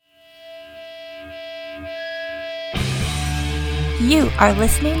You are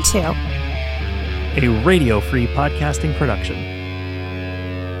listening to a radio-free podcasting production.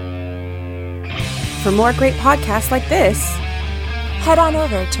 For more great podcasts like this, head on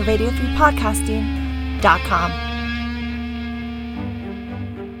over to radiofreepodcasting.com.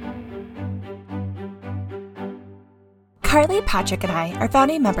 Carly, Patrick, and I are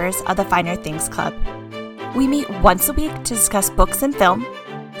founding members of the Finer Things Club. We meet once a week to discuss books and film,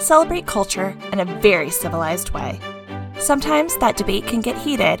 celebrate culture in a very civilized way. Sometimes that debate can get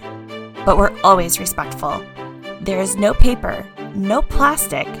heated, but we're always respectful. There is no paper, no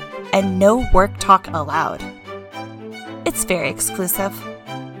plastic, and no work talk allowed. It's very exclusive.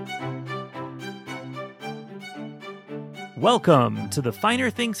 Welcome to the Finer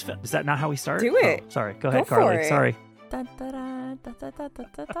Things. Is that not how we start? Do it. Oh, sorry. Go ahead, for Carly. it. Sorry. Da, da, da, da, da, da,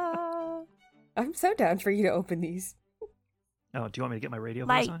 da, da. I'm so down for you to open these. Oh, do you want me to get my radio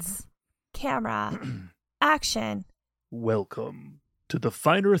voice on? Lights, camera, action. Welcome to the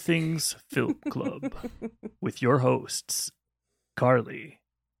Finer Things Film Club with your hosts, Carly,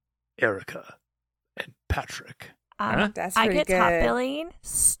 Erica, and Patrick. That's I pretty get good. top billing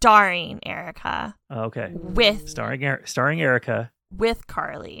starring Erica Okay. with Starring Erica with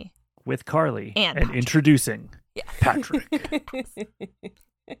Carly. with Carly And and Patrick. introducing Yeah. Patrick.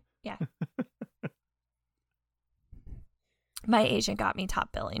 Yeah. My agent got me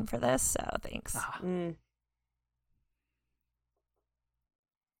top billing for this, so thanks. Mm.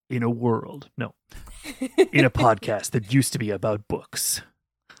 In a podcast that used to be about books.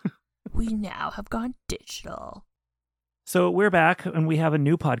 We now have gone digital. So we're back, and we have a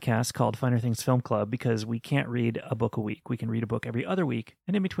new podcast called Finer Things Film Club because we can't read a book a week. We can read a book every other week,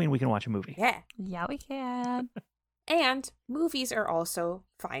 and in between we can watch a movie. Yeah. Yeah, we can. And movies are also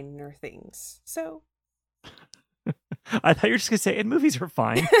finer things. So I thought you were just going to say, and movies are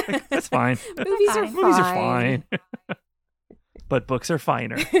fine. That's fine. movies are fine. Movies are fine. But books are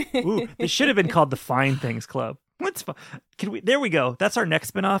finer. Ooh, this should have been called the Fine Things Club. What's fun? There we go. That's our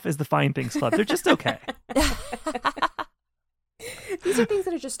next spinoff is the Fine Things Club. They're just okay. These are things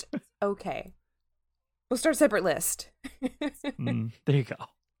that are just okay. We'll start a separate list. There you go.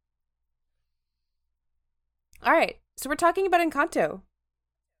 All right. So we're talking about Encanto.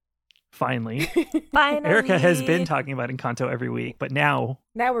 Finally. Finally. Erica has been talking about Encanto every week, but now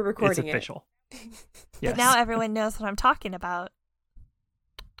Now we're it's recording official. But Yes. now everyone knows what I'm talking about.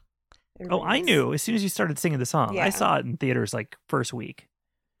 Oh, I knew as soon as you started singing the song. Yeah. I saw it in theaters like first week.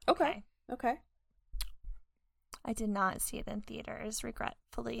 Okay. Okay. I did not see it in theaters,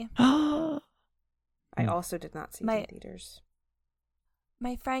 regretfully. I Hmm. also did not see it in theaters.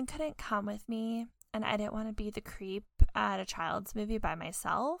 My friend couldn't come with me, and I didn't want to be the creep at a child's movie by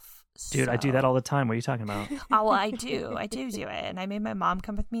myself. Dude, I do that all the time. What are you talking about? Oh, well, I do. I do it. And I made my mom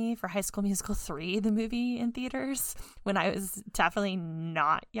come with me for High School Musical 3, the movie in theaters, when I was definitely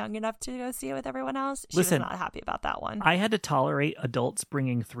not young enough to go see it with everyone else. She Listen, was not happy about that one. I had to tolerate adults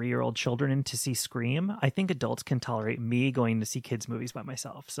bringing 3-year-old children in to see Scream. I think adults can tolerate me going to see kids' movies by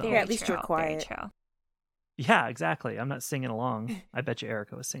myself. So Yeah, at least you're Very quiet. true. yeah, exactly. I'm not singing along. I bet you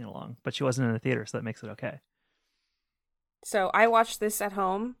Erica was singing along, but she wasn't in the theater, so that makes it okay. So I watched this at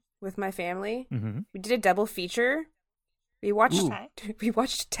home with my family. Mm-hmm. We did a double feature. We watched Okay. we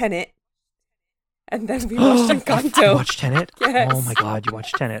watched Tenet, and then we watched You Encanto. watched Tenet? Yes. Oh my God, you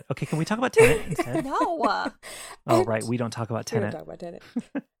watched Tenet. Okay, can we talk about Tenet instead? No. Oh, And- right. We don't talk about We don't Tenet. talk about Tenet.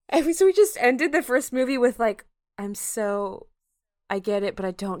 So we just ended the first movie with like, I get it, but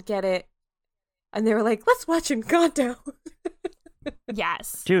I don't get it. And they were like, let's watch Encanto.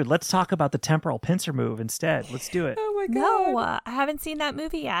 Yes. Dude, let's talk about the temporal pincer move instead. Let's do it. Oh my god. No, I haven't seen that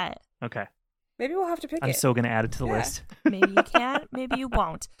movie yet. Okay. Maybe we'll have to pick I'm it. so going to add it to the Yeah. list. Maybe you can, maybe you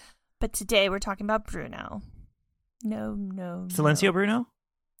won't. But today we're talking about Bruno. No. Silencio Bruno?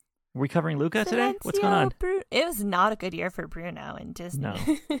 Are we covering Luca today? What's going on? It was not a good year for Bruno and Disney. No.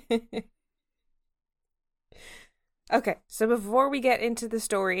 Okay, so before we get into the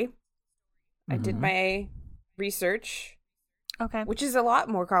story, I did Mhm. my research, Okay, which is a lot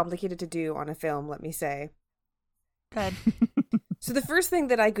more complicated to do on a film, let me say. good. So the first thing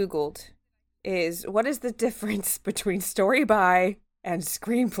that I Googled is, what is the difference between story by and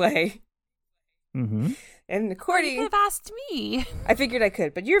screenplay? Mm-hmm. And You according, could have asked me. I figured I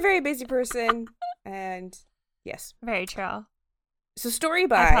could, but you're a very busy person, and yes. Very true. So story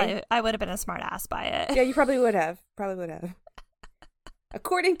by, I would have been a smart ass by it. yeah, you probably would have.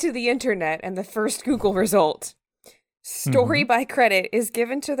 According to the internet and the first Google result, story by credit is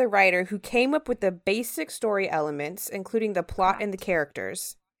given to the writer who came up with the basic story elements, including the plot and the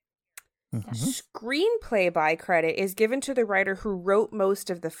characters. Mhm. Screenplay by credit is given to the writer who wrote most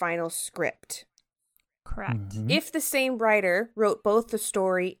of the final script. Correct. Mhm. If the same writer wrote both the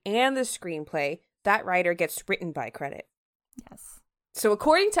story and the screenplay, that writer gets written by credit. Yes. So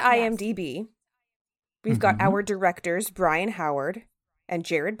according to Yes. IMDb, we've got Mhm. our directors, Brian Howard and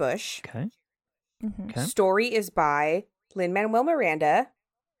Jared Bush. Okay. Mm-hmm. Okay. Story is by Lin-Manuel Miranda,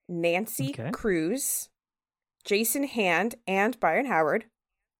 Nancy Okay. Cruz, Jason Hand, and Brian Howard.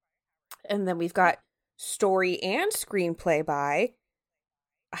 And then we've got story and screenplay by,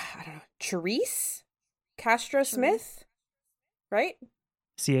 I don't know, Charisse Castro Smith, right?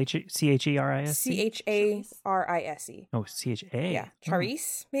 Cherise. Charise. Oh, CHA. Yeah, Oh.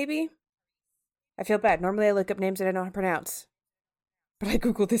 Charisse, maybe? I feel bad. Normally I look up names that I don't know how to pronounce. But I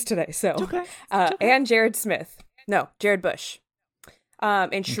Googled this today, so. It's okay. It's okay. And Jared Smith. No, Jared Bush.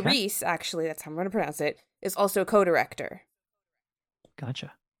 And Okay. Charisse, actually, that's how I'm going to pronounce it, is also a co-director.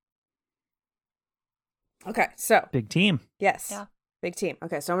 Gotcha. Okay, so. Big team. Yes. Yeah. Big team.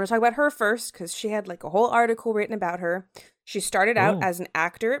 Okay, so I'm going to talk about her first because she had like a whole article written about her. She started out Oh. as an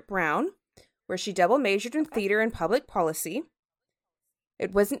actor at Brown, where she double majored in theater and public policy.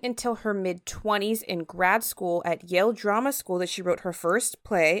 It wasn't until her mid-20s in grad school at Yale Drama School that she wrote her first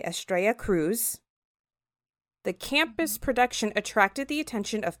play, Estrella Cruz. The campus production attracted the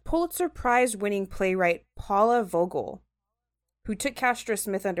attention of Pulitzer Prize-winning playwright Paula Vogel, who took Castro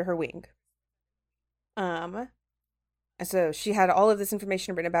Smith under her wing. And so she had all of this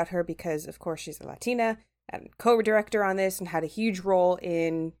information written about her because, of course, she's a Latina and co-director on this and had a huge role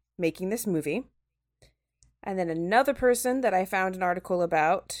in making this movie. And then another person that I found an article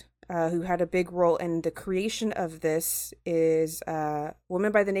about who had a big role in the creation of this is a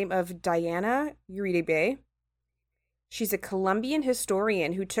woman by the name of Diana Uribe. She's a Colombian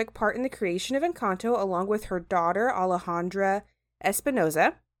historian who took part in the creation of Encanto along with her daughter, Alejandra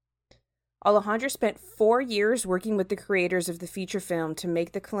Espinoza. Alejandra spent 4 years working with the creators of the feature film to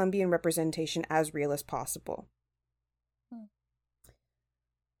make the Colombian representation as real as possible.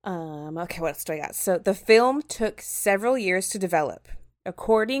 Okay, what else do I got? So the film took several years to develop.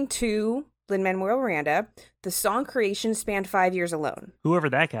 According to Lin-Manuel Miranda, the song creation spanned 5 years alone. Whoever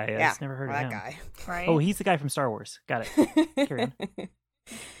that guy is. Yeah, Never heard of that him. guy. Right. Oh, he's the guy from Star Wars. Got it. Carry on.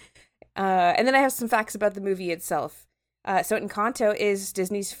 And then I have some facts about the movie itself. So Encanto is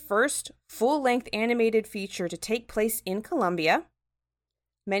Disney's first full-length animated feature to take place in Colombia.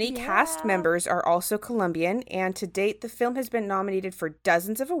 Many cast Yeah. members are also Colombian, and to date, the film has been nominated for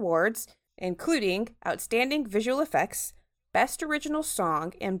dozens of awards, including Outstanding Visual Effects, Best Original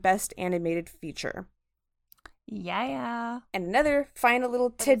Song, and Best Animated Feature. Yeah. And another final little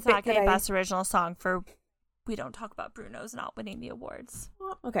But it's tidbit not that getting I... best original song for We Don't Talk About Bruno's not winning the awards.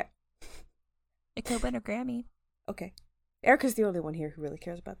 Okay, It could win a Grammy. okay. Erica's the only one here who really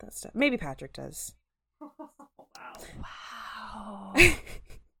cares about that stuff. Maybe Patrick does. Wow.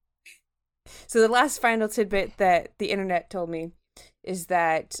 So the last final tidbit that the internet told me is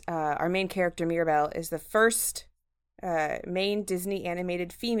that our main character, Mirabelle, is the first main Disney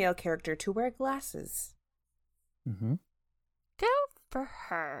animated female character to wear glasses. Mm-hmm. Go for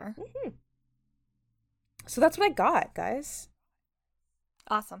her. So that's what I got, guys.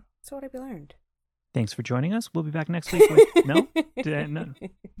 Awesome. That's what I learned. Thanks for joining us. We'll be back next week with... No? No.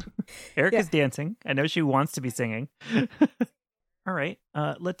 Erica's dancing. I know she wants to be singing. All right.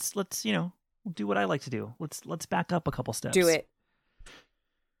 Let's do what I like to do. Let's back up a couple steps. Do it.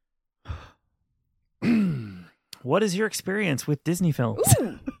 What is your experience with Disney films?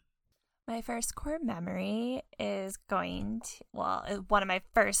 Ooh. My first core memory is one of my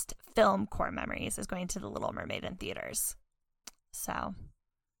first film core memories is going to The Little Mermaid in theaters. So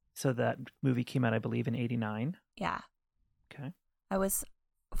that movie came out, I believe, in 1989. Yeah. Okay. I was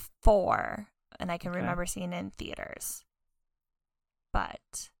 4, and I can Okay. remember seeing it in theaters.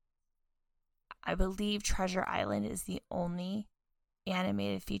 But I believe Treasure Island is the only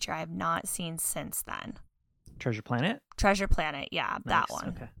animated feature I have not seen since then. Treasure Planet? Treasure Planet, yeah, that Nice. one.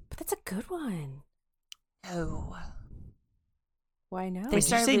 Okay. But that's a good one. No. Why not? They Did you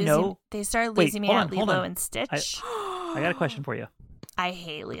started say losing, no? They started Wait, losing me hold at on, hold Lilo on. and Stitch. I got a question for you. I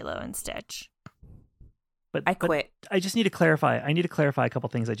hate Lilo and Stitch. But I quit. I just need to clarify. I need to clarify a couple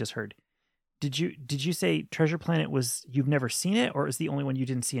things I just heard. Did you say Treasure Planet was you've never seen it, or is the only one you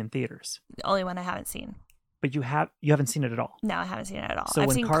didn't see in theaters? The only one I haven't seen. But you haven't seen it at all. No, I haven't seen it at all. So I've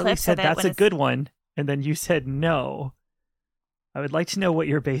when seen Carly clips said of it that's when a it's- good one, and then you said no, I would like to know what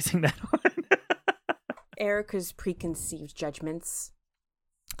you're basing that on. Erica's preconceived judgments.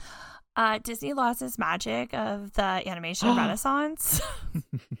 Disney lost its magic of the animation renaissance.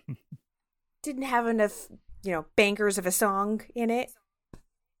 Didn't have enough, bangers of a song in it.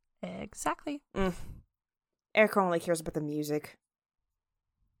 Exactly. Erica only cares about the music.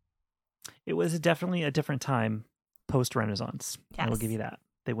 It was definitely a different time post-Renaissance. I will Yes. give you that.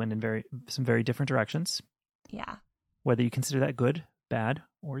 They went in some very different directions. Yeah. Whether you consider that good, bad,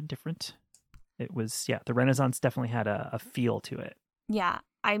 or different, it was, the Renaissance definitely had a feel to it. Yeah.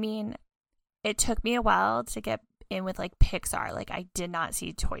 I mean, it took me a while to get in with like Pixar. Like, I did not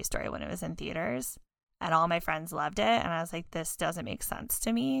see Toy Story when it was in theaters, and all my friends loved it. And I was like, this doesn't make sense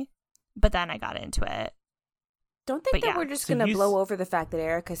to me. But then I got into it. Don't think But that yeah. we're just So going to you blow over the fact that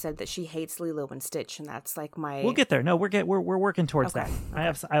Erica said that she hates Lilo and Stitch, and that's like my... We'll get there. No, we're working towards Okay, that.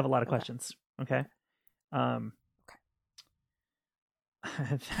 okay. I have a lot of questions. Okay.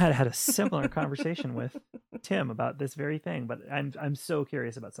 I've had a similar conversation with Tim about this very thing, but I'm so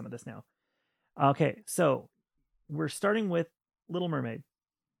curious about some of this now. Okay, so we're starting with Little Mermaid.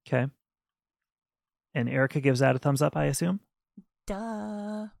 Okay. And Erica gives that a thumbs up, I assume?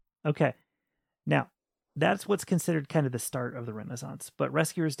 Duh. Okay. Now, that's what's considered kind of the start of the Renaissance, but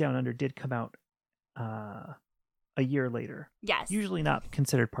Rescuers Down Under did come out a year later. Yes. Usually not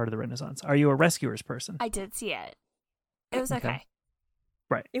considered part of the Renaissance. Are you a Rescuers person? I did see it. It was okay.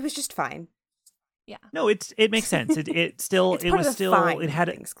 Right. It was just fine. Yeah. No, it makes sense. It still It's part of the Fine it had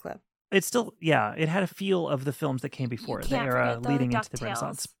Things Club. it's still it had a feel of the films that came before it, the can't era forget the leading into the DuckTales.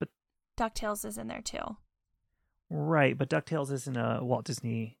 Renaissance. But DuckTales is in there too. right, but DuckTales isn't a Walt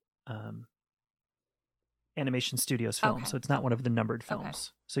Disney Animation Studios film, Okay. so it's not one of the numbered films. Okay.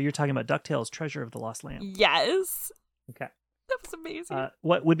 So you're talking about DuckTales: Treasure of the Lost Lamp. Yes. Okay. That was amazing.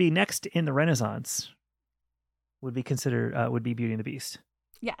 What would be next in the Renaissance would be considered would be Beauty and the Beast.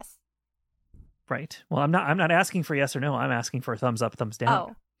 Yes. Right. Well, I'm not asking for yes or no. I'm asking for a thumbs up, thumbs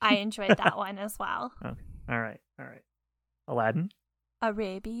down. Oh, I enjoyed that one as well. Okay. All right. Aladdin.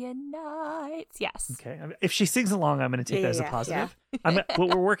 Arabian Nights. Yes. Okay. If she sings along, I'm going to take that as a Yeah. positive. What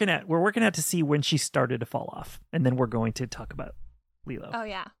we're working at to see when she started to fall off, and then we're going to talk about Lilo. Oh,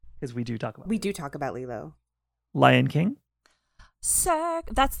 yeah. Because we do talk about We do talk about Lilo. Lion King.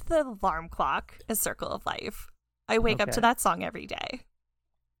 That's the alarm clock, A Circle of Life. I wake up Okay. to that song every day.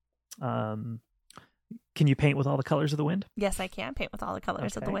 Can you paint with all the colors of the wind? Yes, I can paint with all the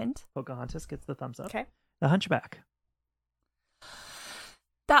colors of the Okay. wind. Pocahontas gets the thumbs up. Okay. The Hunchback.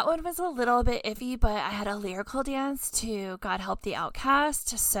 That one was a little bit iffy, but I had a lyrical dance to God Help the Outcast,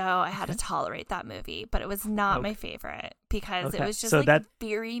 so I had to tolerate that movie. But it was not my favorite because it Okay. was just So that-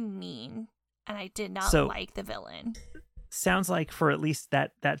 very mean, and I did not So- like the villain. Sounds like for at least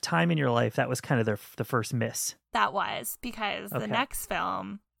that time in your life, that was kind of the first miss. That was because the Okay. next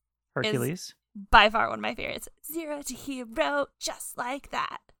film, Hercules. by far one of my favorites, Zero to Hero, just like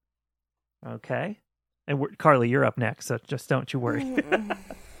that. Okay. And Carly, you're up next, so just don't you worry.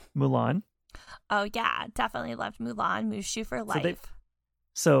 Mulan. Oh yeah, definitely loved Mulan. Mushu for life.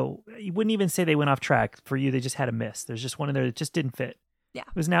 So you wouldn't even say they went off track. For you, they just had a miss. There's just one in there that just didn't fit. Yeah.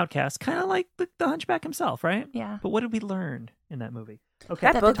 It was an outcast, kind of like the Hunchback himself, right? Yeah. But what did we learn in that movie? Okay.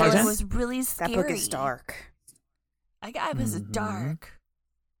 That The book villain Tarzan? was really scary. That book is dark. I was Mhm. dark.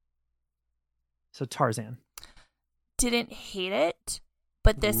 So Tarzan. Didn't hate it,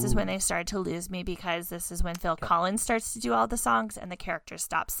 but this is when Ooh. they started to lose me because this is when Phil Collins starts to do all the songs and the characters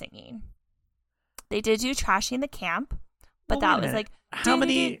stop singing. They did do Trashy in the Camp, but Well, wait that a was minute. like How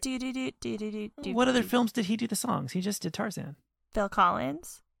many? do. What other films did he do the songs? He just did Tarzan. Phil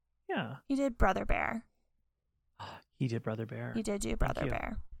Collins. Yeah. He did Brother Bear. He did Brother Bear. He did do Brother you.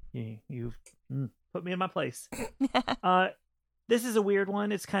 Bear. You've put me in my place. This is a weird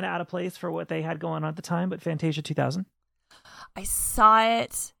one. It's kind of out of place for what they had going on at the time, but Fantasia 2000. I saw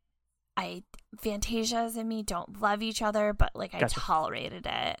it. Fantasia's and me don't love each other, but like I Gotcha. tolerated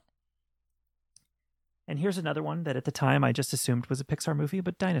it. And here's another one that at the time I just assumed was a Pixar movie,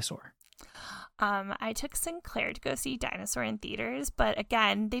 but Dinosaur. I took Sinclair to go see Dinosaur in theaters, but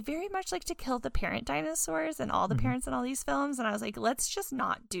again, they very much like to kill the parent dinosaurs and all the Mhm. parents in all these films. And I was like, let's just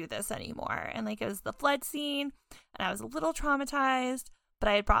not do this anymore. And like, it was the flood scene, and I was a little traumatized, but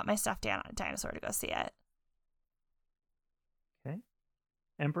I had brought my stuffed dinosaur to go see it. Okay.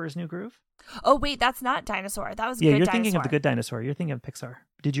 Emperor's New Groove. Oh, wait, that's not Dinosaur. That was Yeah, Good you're Dinosaur. thinking of The Good Dinosaur. You're thinking of Pixar.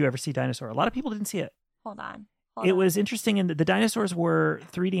 Did you ever see Dinosaur? A lot of people didn't see it. Hold on. It was interesting in that the dinosaurs were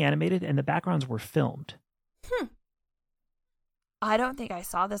 3D animated and the backgrounds were filmed. I don't think I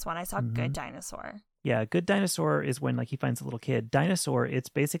saw this one. I saw Mhm. Good Dinosaur. Yeah, Good Dinosaur is when like he finds a little kid. Dinosaur, it's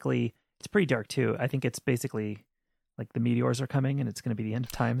pretty dark too. I think it's basically like the meteors are coming and it's going to be the end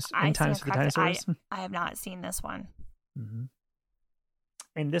of times. End times for the dinosaurs. I have not seen this one. Mm-hmm.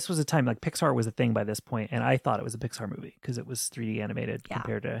 And this was a time like Pixar was a thing by this point, and I thought it was a Pixar movie because it was 3D animated Yeah.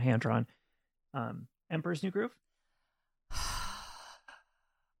 compared to hand drawn. Emperor's New Groove.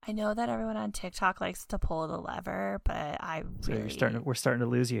 I know that everyone on TikTok likes to pull the lever, but I really... So we're starting to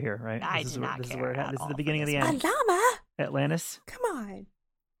lose you here, right? I do not care at This is all the for beginning of this the A end. llama? Atlantis? Come on.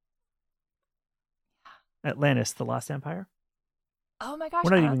 Atlantis, The Lost Empire? Oh my gosh.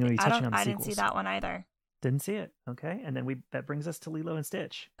 We're not even going to be touching on the I didn't see sequels. that one either. Didn't see it. Okay. And then that brings us to Lilo and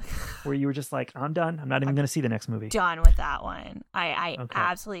Stitch, where you were just like, I'm done. I'm not even going to see the next movie. Done with that one. I Okay.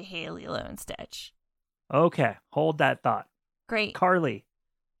 absolutely hate Lilo and Stitch. Okay. Hold that thought. Great. Carly,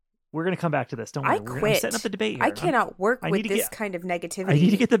 we're going to come back to this. Don't worry. I quit. I'm setting up the debate here. I cannot work I with need to this get- kind of negativity. I need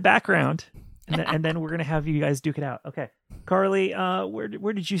to get the background, and then we're going to have you guys duke it out. Okay. Carly, where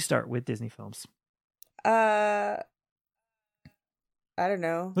did you start with Disney films? I don't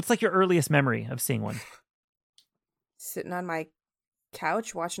know. What's like your earliest memory of seeing one? Sitting on my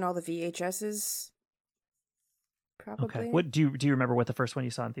couch watching all the VHSs. Probably. Okay. What do you remember what the first one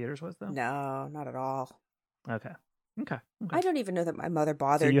you saw in theaters was though? No, not at all. Okay. I don't even know that my mother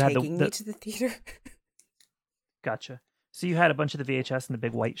bothered you had taking me to the theater. Gotcha. So you had a bunch of the VHS in the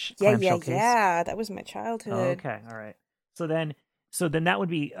big white clamshell case? Yeah. That was my childhood. Okay. All right. So then that would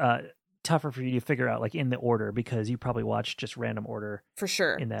be tougher for you to figure out like in the order, because you probably watched just random order For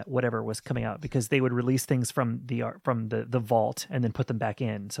sure. in that whatever was coming out, because they would release things from the vault and then put them back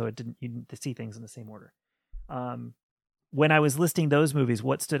in, so you didn't see things in the same order. When I was listing those movies,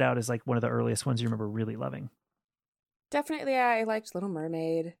 what stood out as like one of the earliest ones you remember really loving? Definitely, I liked Little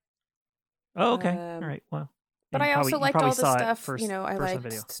Mermaid. Oh, okay. All right. Well, But I also liked all the stuff, I on video.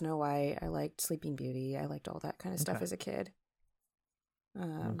 liked Snow White, I liked Sleeping Beauty, I liked all that kind of stuff Okay. as a kid.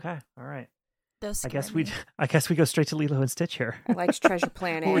 Okay. All right. Those I guess scare me. I guess we go straight to Lilo and Stitch here. I liked Treasure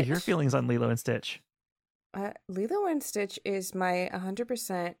Planet. What were your feelings on Lilo and Stitch? Lilo and Stitch is my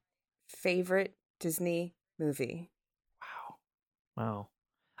 100% favorite Disney movie. Wow.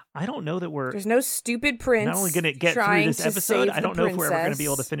 I don't know that we're There's no stupid prince. not only going to get through trying this to episode, save I don't the know if we're ever going to be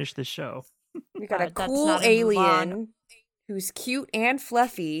able to princess. finish this show. We got a That's cool not a move on. alien who's cute and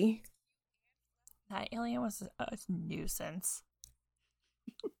fluffy. That alien was a nuisance.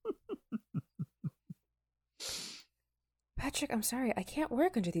 Patrick, I'm sorry, I can't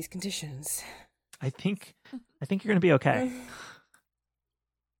work under these conditions. I think you're going to be okay.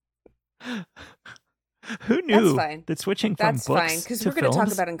 Who knew fine. that switching from That's books fine, because to we're going to talk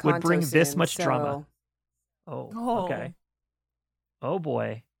films about Encanto would bring this soon, much so... drama? Oh, okay. Oh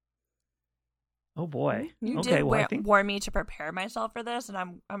boy. Oh boy. You okay, did well, I think warn me to prepare myself for this, and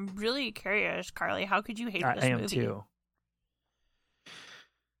I'm really curious, Carly. How could you hate this I am movie? too.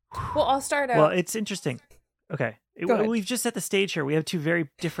 Well, I'll start out. Well, it's interesting. Okay. Go ahead. We've just set the stage here. We have two very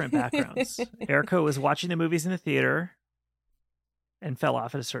different backgrounds. Erica was watching the movies in the theater and fell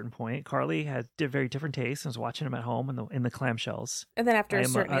off at a certain point. Carly had very different tastes and was watching them at home in the clamshells. And then after I a am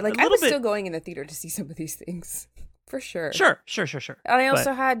certain a age, like I little was bit- still going in the theater to see some of these things, for sure. Sure. And I also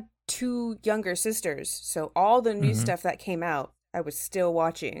But- had two younger sisters, so all the new Mhm. stuff that came out, I was still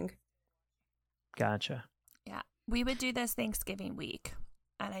watching. Gotcha. Yeah, we would do this Thanksgiving week,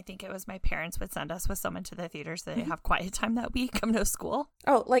 and I think it was my parents would send us with someone to the theater so they have quiet time that week. Come no school.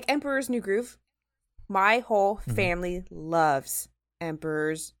 Oh, like Emperor's New Groove. My whole Mhm. family loves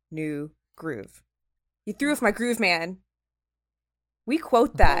Emperor's New Groove. You threw with my groove, man. We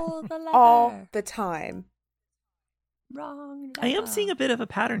quote that Pull the all lever. the time. Wrong. I am lever. seeing a bit of a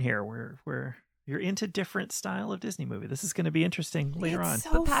pattern here where you're into different style of Disney movie. This is going to be interesting later on. It's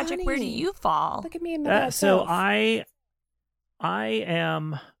so But Patrick, where do funny. you fall? Look at me and my bad So self. I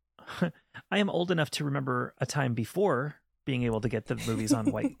am I am old enough to remember a time before being able to get the movies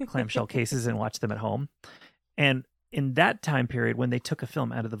on white clamshell cases and watch them at home. And in that time period, when they took a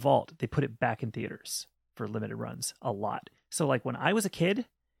film out of the vault, they put it back in theaters for limited runs a lot. So like when I was a kid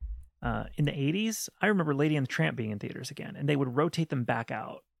in the 80s, I remember Lady and the Tramp being in theaters again, and they would rotate them back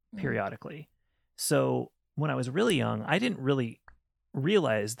out periodically. So when I was really young, I didn't really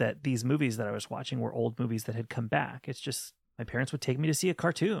realize that these movies that I was watching were old movies that had come back. It's just my parents would take me to see a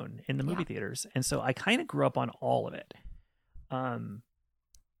cartoon in the movie theaters. And so I kind of grew up on all of it.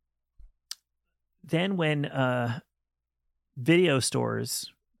 Then when video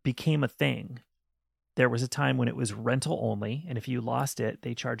stores became a thing, there was a time when it was rental only. And if you lost it,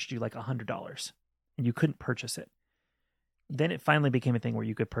 they charged you like $100 and you couldn't purchase it. Then it finally became a thing where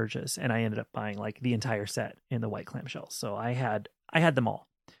you could purchase. And I ended up buying like the entire set in the white clamshells. So I had them all.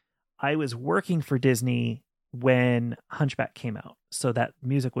 I was working for Disney when Hunchback came out. So that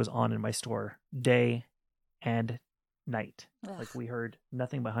music was on in my store day and night. Ugh. Like we heard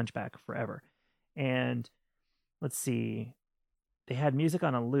nothing but Hunchback forever. And let's see, they had music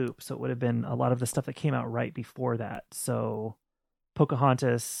on a loop. So it would have been a lot of the stuff that came out right before that. So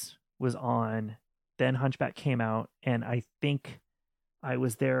Pocahontas was on, then Hunchback came out. And I think I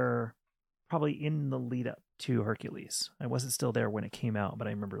was there probably in the lead up to Hercules. I wasn't still there when it came out, but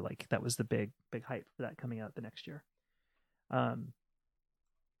I remember like that was the big hype for that coming out the next year.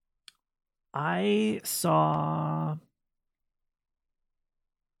 I saw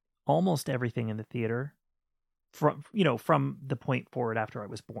almost everything in the theater from the point forward after I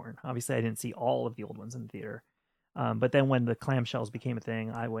was born. Obviously, I didn't see all of the old ones in the theater. But then when the clamshells became a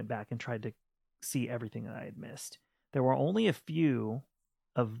thing, I went back and tried to see everything that I had missed. There were only a few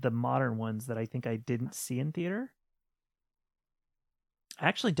of the modern ones that I think I didn't see in theater. I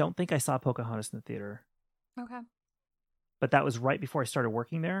actually don't think I saw Pocahontas in the theater. Okay. But that was right before I started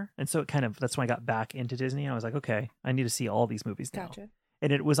working there. And so that's when I got back into Disney. I was like, okay, I need to see all these movies now. Gotcha.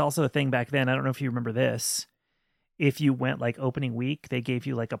 And it was also a thing back then. I don't know if you remember this. If you went like opening week, they gave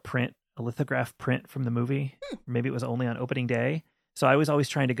you like a lithograph print from the movie. Maybe it was only on opening day. So I was always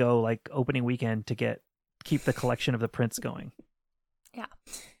trying to go like opening weekend to keep the collection of the prints going. Yeah.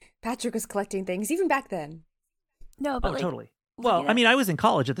 Patrick was collecting things even back then. No, but totally. Well, I mean, I was in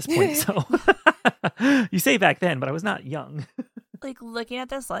college at this point, so you say back then, but I was not young. Like looking at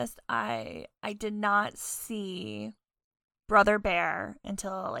this list, I did not see Brother Bear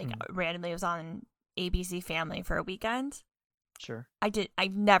until like randomly it was on ABC Family for a weekend. Sure.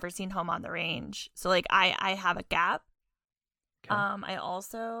 I've never seen Home on the Range. So like I have a gap. Okay. I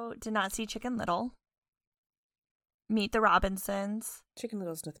also did not see Chicken Little. Meet the Robinsons. Chicken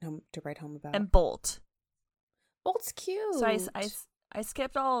Little's nothing to write home about. And Bolt. Bolt's cute. So I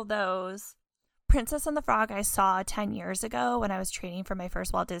skipped all of those. Princess and the Frog I saw 10 years ago when I was training for my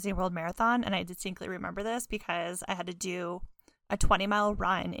first Walt Disney World Marathon, and I distinctly remember this because I had to do a 20-mile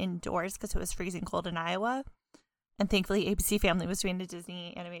run indoors because it was freezing cold in Iowa. And thankfully ABC Family was doing a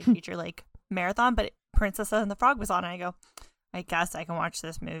Disney animated feature like marathon, but Princess and the Frog was on, and I go, I guess I can watch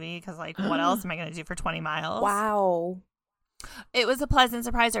this movie because like what else am I going to do for 20 miles? Wow. It was a pleasant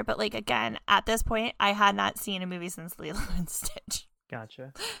surpriser, but like again, at this point, I had not seen a movie since Lilo and Stitch.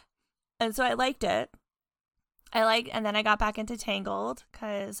 Gotcha. And so I liked it. And then I got back into Tangled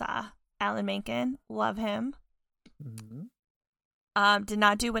because Alan Menken, love him. Mm-hmm. Did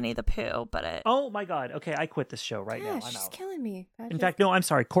not do Winnie the Pooh, but oh my God. Okay, I quit this show right now. I'm She's out. killing me. Patrick. In fact, no, I'm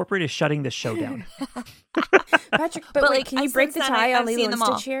sorry. Corporate is shutting this show down. Patrick, but wait, like, can you break the tie on Lilo and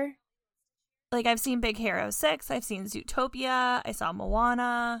Stitch here? Like, I've seen Big Hero 6. I've seen Zootopia. I saw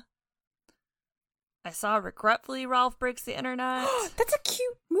Moana. I saw Regretfully Ralph Breaks the Internet. That's a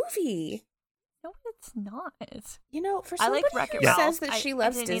cute movie. No, it's not. You know, for I somebody like Wreck-It who Ralph. says that she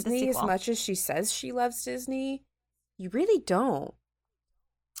loves didn't need the Disney as sequel. much as she says she loves Disney, you really don't.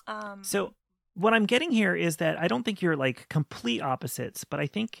 So what I'm getting here is that I don't think you're like complete opposites, but I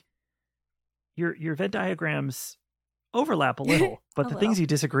think your Venn diagrams overlap a little, but the things you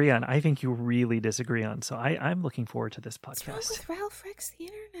disagree on, I think you really disagree on. So I'm looking forward to this What's wrong podcast. with Ralph Breaks the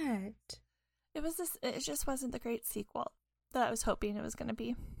Internet? It just wasn't the great sequel that I was hoping it was going to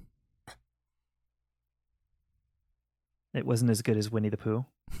be. It wasn't as good as Winnie the Pooh,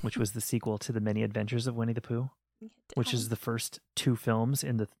 which was the sequel to The Many Adventures of Winnie the Pooh, which is the first two films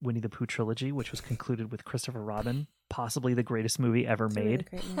in the Winnie the Pooh trilogy, which was concluded with Christopher Robin, possibly the greatest movie ever It's a made.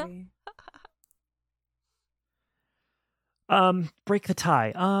 really great movie. Break the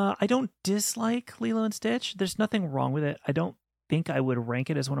tie. I don't dislike Lilo and Stitch. There's nothing wrong with it. I don't think I would rank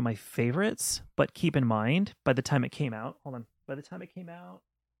it as one of my favorites, but keep in mind, by the time it came out,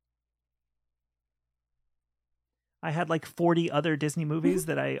 I had like 40 other Disney movies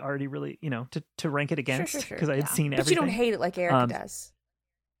that I already really, to rank it against because I had seen everything. But you don't hate it like Erica does.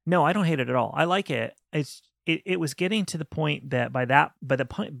 No, I don't hate it at all. I like it. It was getting to the point that by the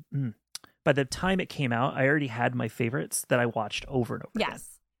time it came out, I already had my favorites that I watched over and over again.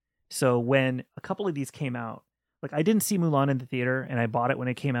 Yes. So when a couple of these came out, like I didn't see Mulan in the theater, and I bought it when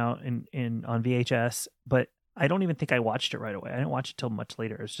it came out in on VHS, but I don't even think I watched it right away. I didn't watch it till much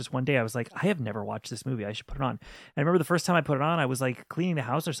later. It was just one day I was like, I have never watched this movie. I should put it on. And I remember the first time I put it on, I was like cleaning the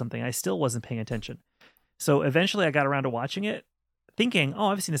house or something. I still wasn't paying attention. So eventually I got around to watching it, thinking, oh,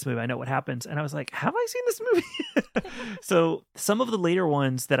 I've seen this movie. I know what happens. And I was like, have I seen this movie? So some of the later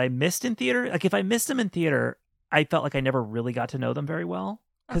ones that I missed in theater, like if I missed them in theater, I felt like I never really got to know them very well.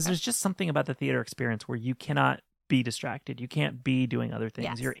 Because there's just something about the theater experience where you cannot be distracted. You can't be doing other things.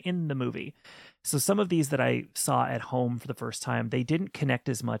 Yes. You're in the movie. So some of these that I saw at home for the first time, they didn't connect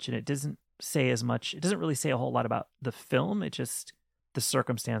as much, and it doesn't say as much. It doesn't really say a whole lot about the film. It just the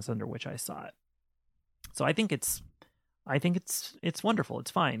circumstance under which I saw it. So I think it's wonderful.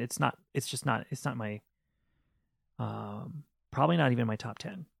 It's fine. It's not my probably not even my top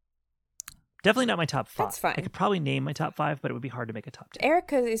 10. Definitely not my top 5. That's fine. I could probably name my top 5, but it would be hard to make a top 10.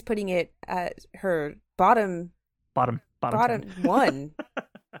 Erica is putting it at her bottom bottom bottom 10. one.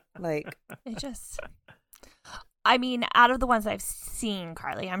 Like, It just, I mean, out of the ones I've seen,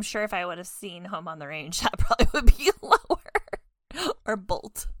 Carly, I'm sure if I would have seen Home on the Range, that probably would be lower. Or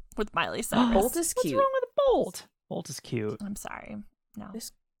Bolt with Miley Cyrus. Bolt is What's cute. wrong with Bolt? Bolt is cute. I'm sorry. No.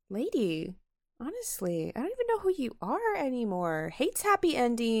 This lady, honestly, I don't even know who you are anymore. Hates happy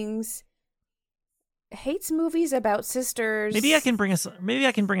endings. Hates movies about sisters. Maybe I can bring us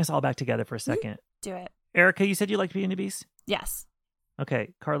all back together for a second. Do it. Erica, you said you liked Beauty and the Beast? Yes.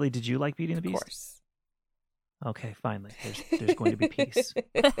 Okay. Carly, did you like Beauty and the Of Beast? course. Okay, finally. There's going to be peace.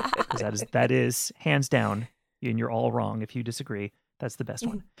 Because that is hands down, and you're all wrong if you disagree. That's the best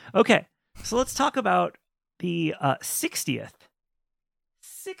one. Okay, so let's talk about the 60th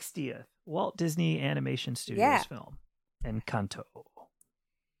Walt Disney Animation Studios film, Encanto,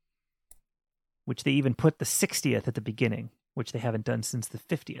 which they even put the 60th at the beginning, which they haven't done since the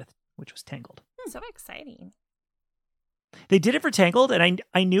 50th, which was Tangled. So exciting. They did it for Tangled, and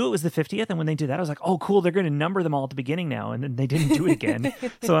I knew it was the 50th, and when they did that, I was like, oh, cool, they're going to number them all at the beginning now, and then they didn't do it again.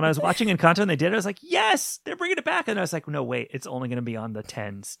 So when I was watching Encanto and they did it, I was like, yes, they're bringing it back, and I was like, no, wait, it's only going to be on the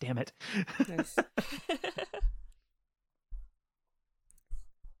 10s, damn it. Nice.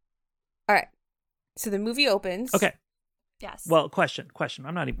 All right. So the movie opens. Okay. Yes. Well, question.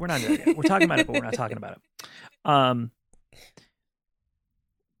 We're not there yet. We're talking about it, but we're not talking about it.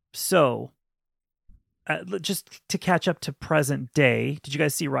 So, just to catch up to present day, did you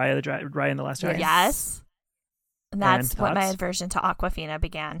guys see Raya and the Last Dragon? Yes. And that's And what my thoughts? aversion to Aquafina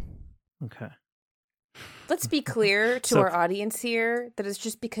began. Okay. Let's be clear to So- our audience here that it's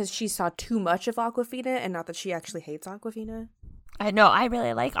just because she saw too much of Aquafina and not that she actually hates Aquafina. I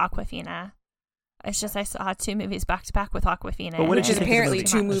really like Aquafina. It's just I saw 2 movies back to back with Aquafina. But what did Which you is think of the apparently movie?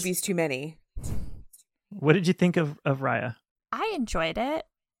 2 movies too many. What did you think of Raya, I enjoyed it.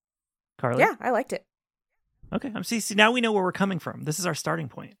 Carly? Yeah, I liked it. Okay. See, now we know where we're coming from. This is our starting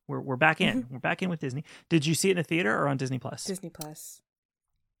point. We're back in. We're back in with Disney. Did you see it in the theater or on Disney Plus? Disney Plus.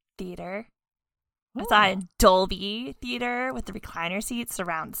 Theater. I Oh. saw it in Dolby Theater with the recliner seats,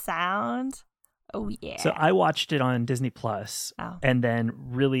 surround sound. Oh, yeah. So I watched it on Disney Plus, Oh. and then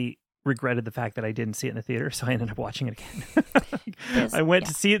really regretted the fact that I didn't see it in the theater, so I ended up watching it again. I went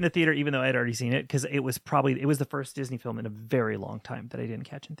to see it in the theater even though I had already seen it, because it was the first Disney film in a very long time that I didn't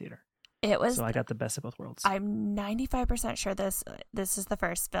catch in theater. It was. So I got the best of both worlds. I'm 95% sure this is the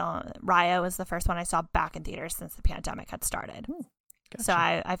first film. Raya was the first one I saw back in theaters since the pandemic had started. Gotcha. So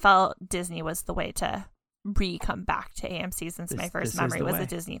I felt Disney was the way to come back to AMC since my This first is memory the was way. a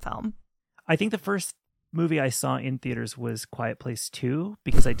Disney film. I think the first movie I saw in theaters was Quiet Place 2,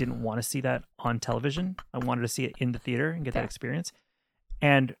 because I didn't want to see that on television. I wanted to see it in the theater and get that Fair. experience.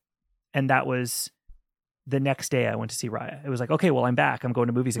 And that was the next day I went to see Raya. It was like, okay, well, I'm back. I'm going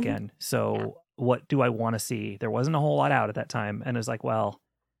to movies again. So what do I want to see? There wasn't a whole lot out at that time. And it was like, well,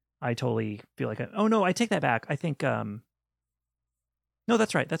 I totally feel like, oh no, I take that back. I think, no,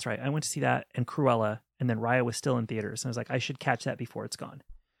 that's right. I went to see that and Cruella, and then Raya was still in theaters. And I was like, I should catch that before it's gone.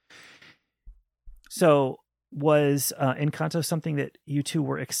 So was Encanto something that you two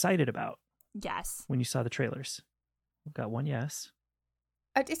were excited about Yes. when you saw the trailers? We've got one yes.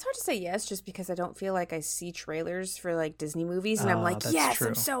 It's hard to say yes just because I don't feel like I see trailers for like Disney movies and I'm Oh, like, that's yes, true.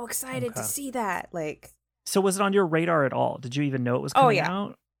 I'm so excited to Okay. see that. Like, So was it on your radar at all? Did you even know it was Oh, coming yeah.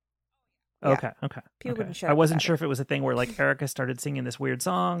 out? Yeah. Okay. People okay. wouldn't shut I up wasn't about sure it. if it was a thing where like Erica started singing this weird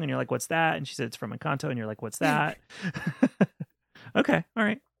song and you're like, what's that? And she said it's from Encanto and you're like, what's that? Okay. All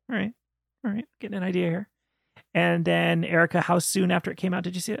right. Getting an idea here. And then Erica, how soon after it came out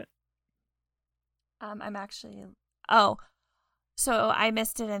did you see it? I'm actually. Oh, so I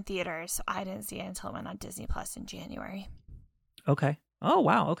missed it in theaters. So I didn't see it until it went on Disney Plus in January. Okay. Oh,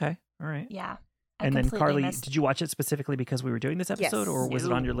 wow. Okay. All right. Yeah. And then completely Carly, missed- did you watch it specifically because we were doing this episode, Yes. or was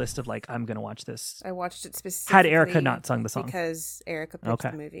it on your No. list of like, I'm going to watch this? I watched it specifically. Had Erica not sung the song? Because Erica picked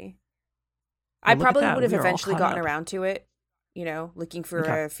Okay. the movie. Well, I look at probably that. would have We are all eventually caught gotten up. around to it, looking for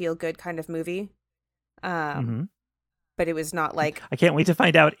Okay. a feel-good kind of movie. Mhm. But it was not like, I can't wait to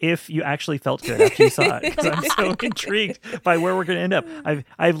find out if you actually felt good after you saw it, because I'm so intrigued by where we're going to end up.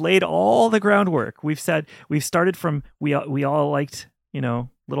 I've laid all the groundwork. We've started from we all liked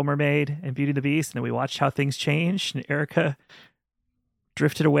Little Mermaid and Beauty and the Beast, and then we watched how things changed, and Erica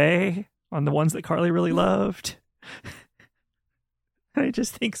drifted away on the ones that Carly really loved. I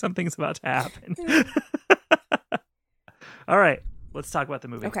just think something's about to happen. All right, let's talk about the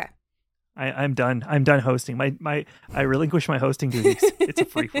movie. okay. I'm done. I'm done hosting. I relinquish my hosting duties. It's a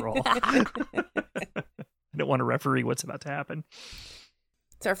free for all. I don't want to referee what's about to happen.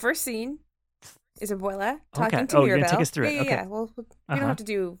 So our first scene is Abuela talking Okay. to Oh, Mirabel. you're gonna take us through it. Yeah, Okay. yeah. Well, we don't Uh-huh. have to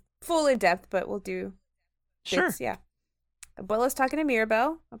do full in depth, but we'll do Sure. Yeah. Abuela's talking to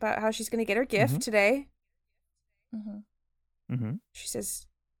Mirabel about how she's going to get her gift today. She says,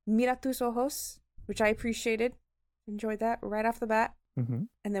 "Mira tus ojos," which I appreciated. Enjoyed that right off the bat. And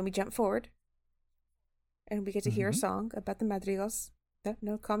then we jump forward. And we get to hear a song about the madrigals.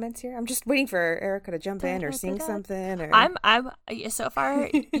 No comments here? I'm just waiting for Erica to jump in or sing something. Or... I'm so far,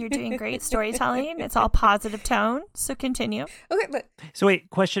 you're doing great storytelling. It's all positive tone. So continue. Okay, but... So wait,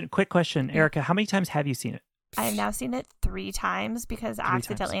 quick question. Erica, how many times have you seen it? I have now seen it 3 times because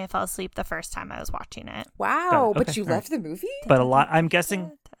accidentally I fell asleep the first time I was watching it. Wow, okay, but you left the movie? But a lot, I'm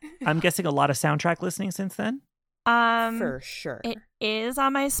guessing a lot of soundtrack listening since then? For sure. It is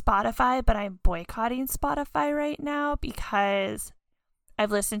on my Spotify, but I'm boycotting Spotify right now because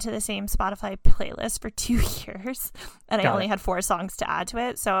I've listened to the same Spotify playlist for 2 years and I only had 4 songs to add to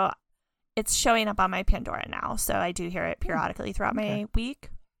it. So it's showing up on my Pandora now. So I do hear it periodically throughout my week.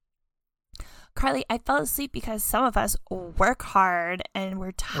 Carly, I fell asleep because some of us work hard and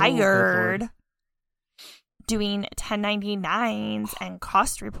we're tired doing 1099s and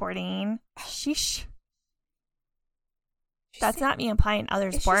cost reporting. Sheesh. That's not me implying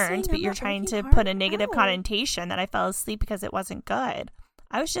others weren't, but you're trying to put a negative connotation that I fell asleep because it wasn't good.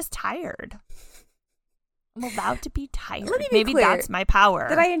 I was just tired. I'm allowed to be tired. Let me be Maybe clear that's my power.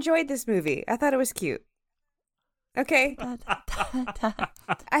 that I enjoyed this movie. I thought it was cute. Okay.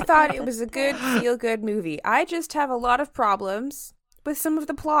 I thought it was a good, feel-good movie. I just have a lot of problems with some of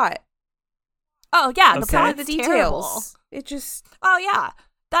the plot. Oh, yeah. The Some plot of the is details. terrible. It just... Oh, yeah.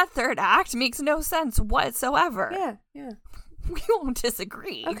 That third act makes no sense whatsoever. Yeah. We won't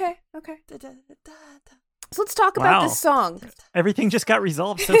disagree. Okay. So let's talk about this song. Everything just got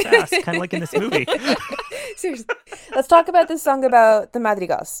resolved so fast, kind of like in this movie. Seriously. Let's talk about this song about the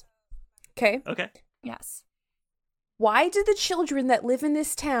madrigals. Okay? Okay. Yes. Why do the children that live in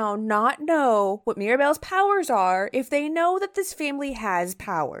this town not know what Mirabel's powers are if they know that this family has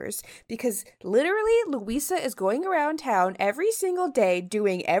powers? Because literally, Luisa is going around town every single day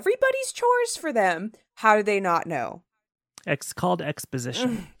doing everybody's chores for them. How do they not know? It's called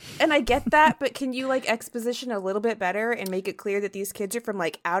exposition. And I get that, but can you like exposition a little bit better and make it clear that these kids are from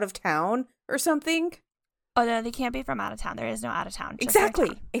like out of town or something? Oh, no, they can't be from out of town. There is no out of town.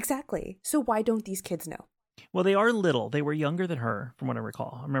 Exactly. So why don't these kids know? Well, they are little. They were younger than her, from what I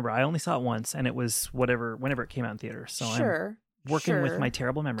recall. Remember, I only saw it once, and it was whenever it came out in theaters. So I'm working with my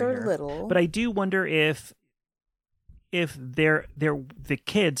terrible memory They're here. little. But I do wonder if the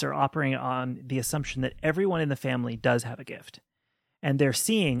kids are operating on the assumption that everyone in the family does have a gift. And they're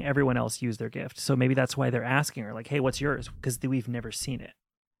seeing everyone else use their gift. So maybe that's why they're asking her, like, hey, what's yours? Because we've never seen it.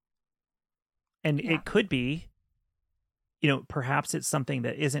 And it could be, perhaps it's something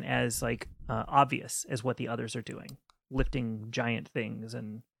that isn't as like obvious as what the others are doing, lifting giant things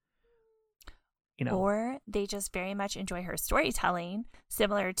and, Or they just very much enjoy her storytelling,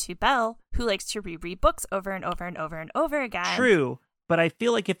 similar to Belle, who likes to reread books over and over and over and over again. True. But I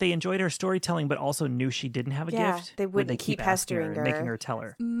feel like if they enjoyed her storytelling but also knew she didn't have a gift, they wouldn't keep pestering her, making her tell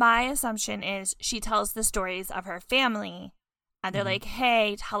her. My assumption is she tells the stories of her family, and they're like,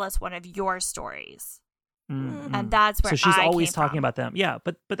 hey, tell us one of your stories. Mm-hmm. And that's where so she's I always came talking from. about them. Yeah,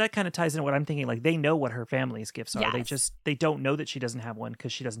 but that kind of ties into what I'm thinking. Like, they know what her family's gifts are. Yes. They don't know that she doesn't have one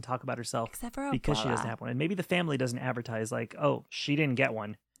because she doesn't talk about herself. Except for because she Abuela. doesn't have one. And maybe the family doesn't advertise like, oh, she didn't get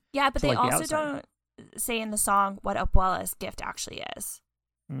one. Yeah, but to, they like, the also outside. don't say in the song what Abuela's gift actually is.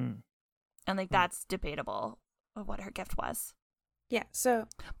 Mm. And like that's debatable of what her gift was. Yeah, so...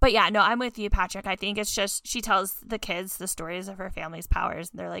 But yeah, no, I'm with you, Patrick. I think it's just she tells the kids the stories of her family's powers,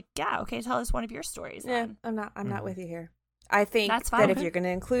 and they're like, yeah, okay, tell us one of your stories then. Yeah, I'm not with you here. I think That's that fine. if you're going to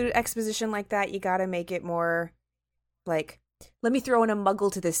include exposition like that, you got to make it more like, let me throw in a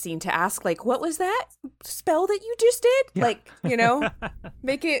muggle to this scene to ask, like, what was that spell that you just did? Yeah. Like,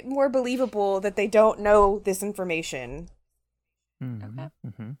 make it more believable that they don't know this information. Mm-hmm. Okay.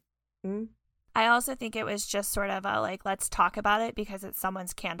 Mm-hmm. Mm-hmm. I also think it was just sort of a like, let's talk about it because it's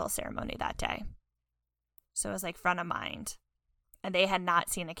someone's candle ceremony that day. So it was like front of mind. And they had not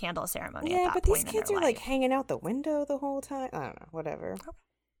seen a candle ceremony at Yeah, that but point these kids in are their like life. hanging out the window the whole time. I don't know, whatever.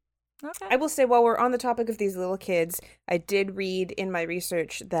 Okay. I will say, while we're on the topic of these little kids, I did read in my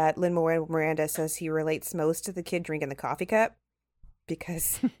research that Lin-Manuel Miranda says he relates most to the kid drinking the coffee cup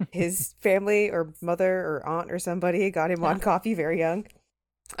because his family or mother or aunt or somebody got him on coffee very young.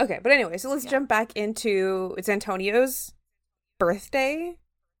 Okay, but anyway, so let's jump back into, it's Antonio's birthday,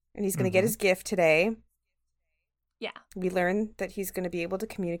 and he's going to get his gift today. Yeah. We learn that he's going to be able to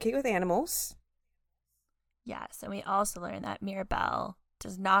communicate with animals. Yes, and we also learned that Mirabelle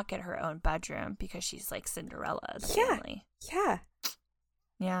does not get her own bedroom because she's like Cinderella of the family. Yeah.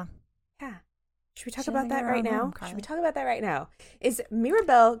 Yeah. Yeah. Should we talk She about doesn't that get her right own now? room, Should Carly. we talk about that right now? Is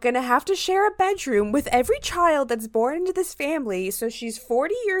Mirabelle going to have to share a bedroom with every child that's born into this family? So she's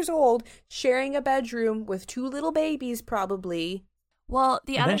 40 years old, sharing a bedroom with 2 little babies, probably. Well,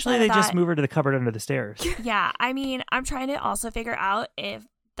 the other Eventually, side they of just that, move her to the cupboard under the stairs. yeah, I mean, I'm trying to also figure out if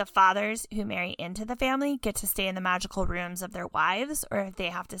the fathers who marry into the family get to stay in the magical rooms of their wives, or if they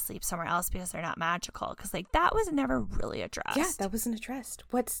have to sleep somewhere else because they're not magical. Because like that was never really addressed. Yeah, that wasn't addressed.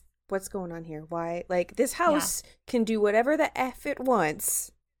 What's going on here? Why? Like, this house can do whatever the F it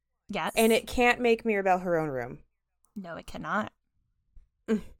wants. Yes. And it can't make Mirabelle her own room. No, it cannot.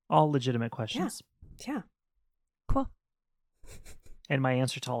 All legitimate questions. Yeah. Cool. And my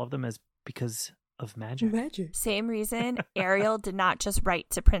answer to all of them is because of magic. Magic. Same reason Ariel did not just write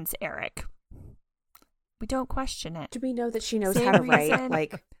to Prince Eric. We don't question it. Do we know that she knows Same how to write? reason-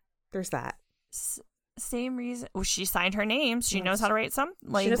 Like, there's that. Same reason. Well, she signed her name. She knows how to write some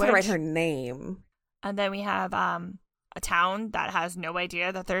language. She knows how to write her name. And then we have a town that has no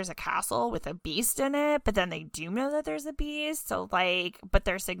idea that there's a castle with a beast in it, but then they do know that there's a beast. So like, but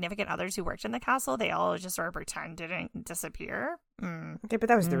their significant others who worked in the castle, they all just sort of pretend didn't disappear. Okay, but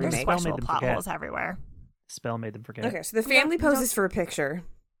that was the There's remake. Spell Questionable made them plot forget. holes everywhere. Spell made them forget. Okay, so the We don't- family we don't- poses for a picture,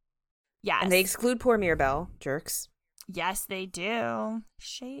 Yes. and they exclude poor Mirabelle, jerks. Yes, they do.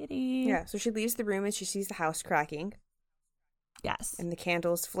 Shady. Yeah, so she leaves the room and she sees the house cracking, Yes. and the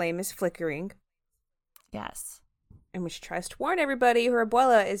candle's flame is flickering. Yes. And when she tries to warn everybody, her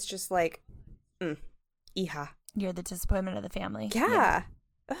abuela is just like, hija. You're the disappointment of the family. Yeah.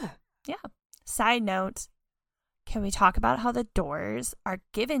 Ugh. Yeah. Side note, can we talk about how the doors are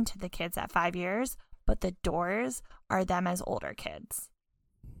given to the kids at 5 years, but the doors are them as older kids?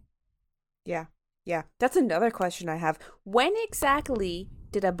 Yeah. Yeah. That's another question I have. When exactly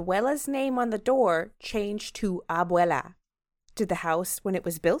did abuela's name on the door change to abuela? Did the house, when it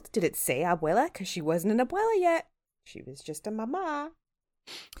was built, did it say abuela? Because she wasn't an abuela yet. She was just a mama.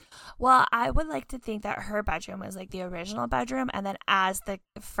 Well, I would like to think that her bedroom was like the original bedroom, and then as the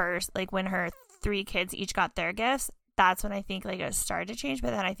first, like when her 3 kids each got their gifts, that's when I think like it started to change.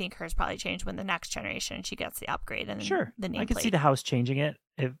 But then I think hers probably changed when the next generation she gets the upgrade and Sure. the nameplate. I could see the house changing it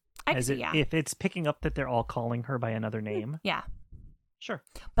yeah. if it's picking up that they're all calling her by another name. Yeah. Sure.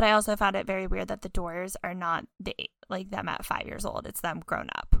 But I also found it very weird that the doors are not like them at 5 years old. It's them grown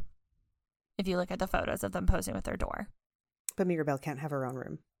up. If you look at the photos of them posing with their door. But Mirabelle can't have her own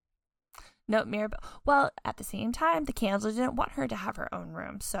room. No, Mirabelle. Well, at the same time, the candle didn't want her to have her own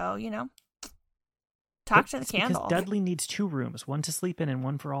room. So, talk to the It's candle. Because Dudley needs 2 rooms, one to sleep in and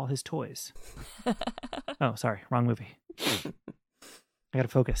one for all his toys. Oh, sorry. Wrong movie. I got to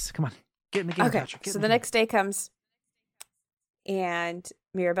focus. Come on. Get in the game, Okay, Patrick. Get so in the game. next day comes, and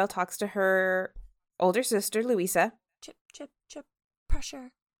Mirabelle talks to her older sister, Louisa. Chip, chip, chip,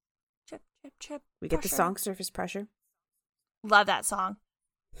 pressure. Chip, chip, chip. We get the pressure. song Surface Pressure. Love that song.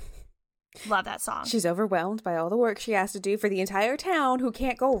 Love that song. She's overwhelmed by all the work she has to do for the entire town who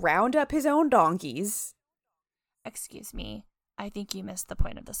can't go round up his own donkeys. Excuse me. I think you missed the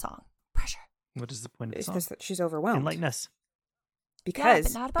point of the song. Pressure. What is the point of the It's song? just that she's overwhelmed. Enlighten us. Because,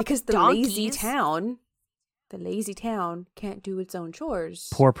 but not about because the the lazy donkeys. town can't do its own chores.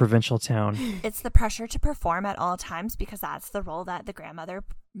 Poor provincial town. It's the pressure to perform at all times because that's the role that the grandmother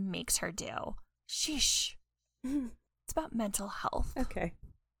makes her do. Sheesh. It's about mental health, Okay.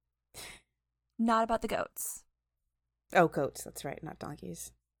 not about the goats. Oh, goats. That's right. Not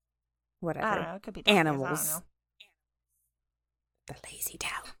donkeys. Whatever. I don't know. It could be donkeys. Animals. I don't know. The lazy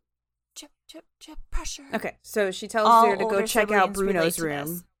town. Chip, chip, chip, pressure. Okay, so she tells All her to go older check out siblings relate Bruno's to room.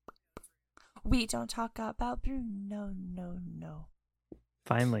 this. We don't talk about Bruno. No.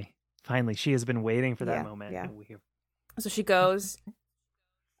 Finally. She has been waiting for that Yeah, moment. yeah. And So she goes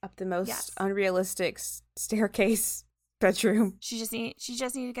up the most Yes. unrealistic staircase bedroom. She just need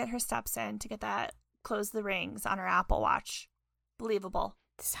to get her steps in to get that close the rings on her Apple Watch. Believable.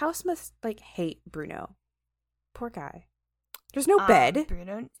 This house must hate Bruno. Poor guy. There's no bed.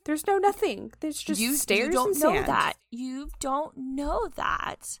 Bruno, There's no nothing. There's just stairs you don't and know sand. that. You don't know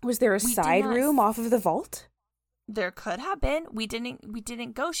that. Was there a We did side not room off of the vault? There could have been. We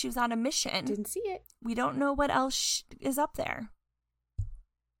didn't go. She was on a mission. Didn't see it. We don't know what else is up there.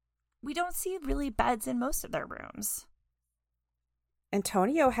 We don't see really beds in most of their rooms.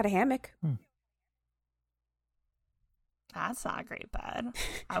 Antonio had a hammock. That's not a great bed.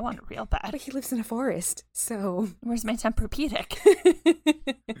 I want a real bed. But he lives in a forest, so... Where's my Tempur-Pedic?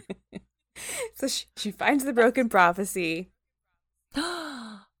 So she finds the broken prophecy.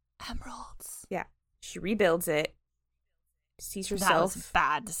 Emeralds. Yeah. She rebuilds it. Sees That was herself a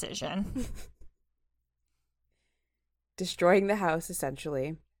bad decision. destroying the house,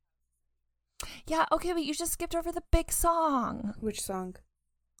 essentially. Yeah, okay, but you just skipped over the big song. Which song?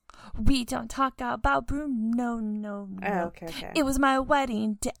 We don't talk about Bruno, no. Oh, okay. It was my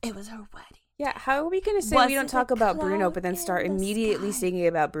wedding day. It was her wedding. Yeah, how are we going to say we don't talk about Bruno, but then start immediately singing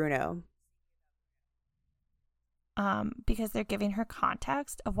about Bruno? Because they're giving her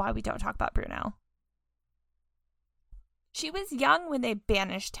context of why we don't talk about Bruno. She was young when they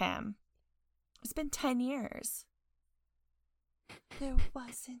banished him. It's been 10 years. There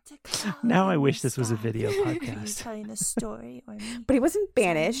wasn't a cloud. Now I wish this was a video podcast. Telling the story or me. But he wasn't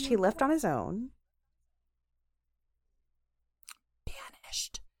banished. He left on his own.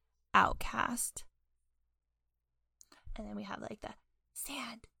 Banished. Outcast. And then we have like the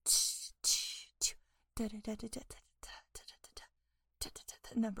sand.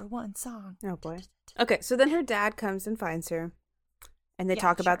 Number one song. Oh boy. Okay, so then her dad comes and finds her. And they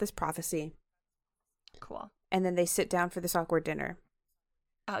talk about this prophecy. Cool. And then they sit down for this awkward dinner.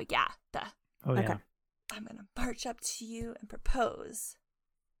 Oh, yeah. Okay. Yeah. I'm going to march up to you and propose.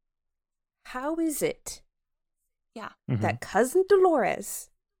 How is it Mm-hmm. that Cousin Dolores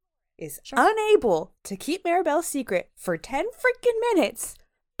is unable to keep Maribel's secret for 10 freaking minutes,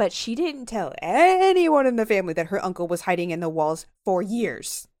 but she didn't tell anyone in the family that her uncle was hiding in the walls for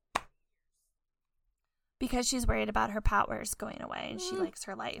years? Because she's worried about her powers going away and she likes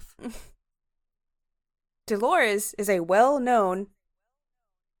her life. Dolores is a well-known,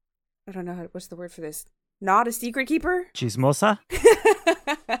 I don't know, what's the word for this? Not a secret keeper? Chismosa?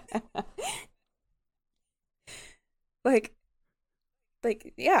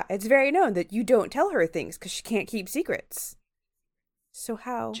 Yeah, it's very known that you don't tell her things because she can't keep secrets. So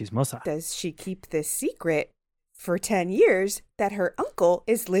how Chismosa. does she keep this secret for 10 years that her uncle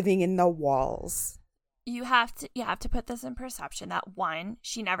is living in the walls? You have to put this in perception that one,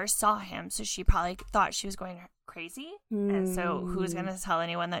 she never saw him, so she probably thought she was going crazy. And so who's going to tell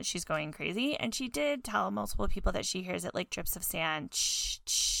anyone that she's going crazy? And she did tell multiple people that she hears it like drips of sand. Shh,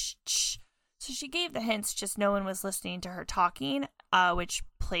 shh, shh. So she gave the hints, just no one was listening to her talking, which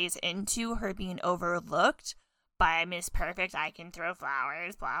plays into her being overlooked by Miss Perfect. I can throw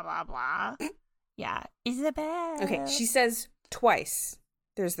flowers, blah, blah, blah. Yeah. Isabel. Okay, she says twice.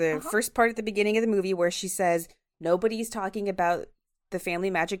 There's the first part at the beginning of the movie where she says, nobody's talking about the family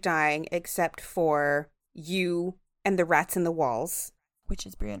magic dying except for you and the rats in the walls. Which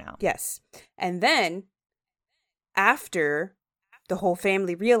is Bruno. Yes. And then, after the whole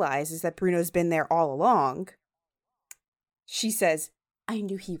family realizes that Bruno's been there all along, she says, I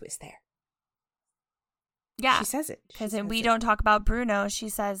knew he was there. Yeah. She says it. Because we don't talk about Bruno, she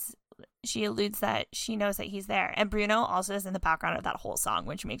alludes that she knows that he's there. And Bruno also is in the background of that whole song,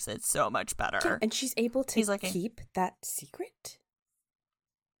 which makes it so much better. Yeah, and she's able to keep that secret?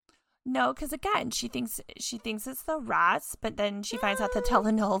 No, because again, she thinks it's the rats, but then she finds out the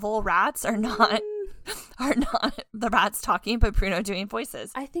telenovel rats are not the rats talking, but Bruno doing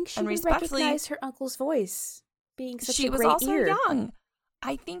voices. I think she would recognize her uncle's voice, being such a great ear. She was also young.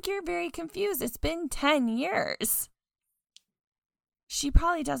 I think you're very confused. It's been 10 years. She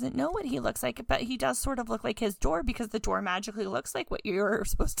probably doesn't know what he looks like, but he does sort of look like his door because the door magically looks like what you're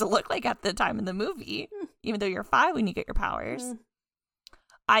supposed to look like at the time in the movie, even though you're 5 when you get your powers.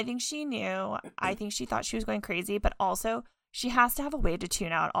 I think she knew. I think she thought she was going crazy, but also she has to have a way to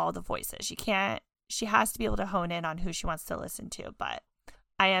tune out all the voices. She has to be able to hone in on who she wants to listen to, but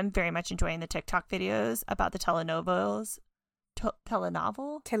I am very much enjoying the TikTok videos about the telenovelas.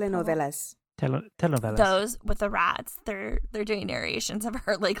 Telenovelas. Those with the rats, they're doing narrations of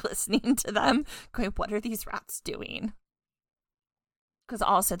her like listening to them, going, "What are these rats doing?" Because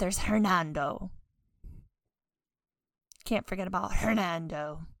also there's Hernando. Can't forget about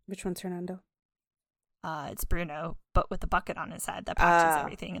Hernando. Which one's Hernando? It's Bruno, but with a bucket on his head that patches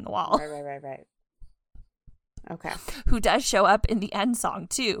everything in the wall. Right. Okay. Who does show up in the end song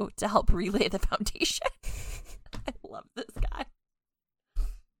too to help relay the foundation. I love this guy.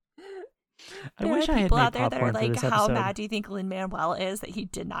 I wish I had people made out there that are popcorn for like, this how episode. mad do you think Lin-Manuel is that he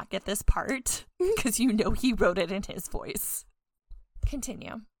did not get this part? Because you know he wrote it in his voice.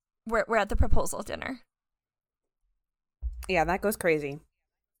 Continue. We're at the proposal dinner. Yeah, that goes crazy.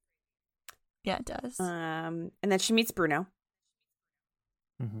 Yeah, it does. And then she meets Bruno.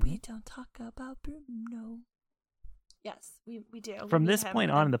 We don't talk about Bruno. Yes, we do. From this point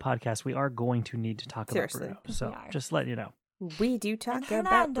on in the podcast, we are going to need to talk about Bruno. So just let you know. We do talk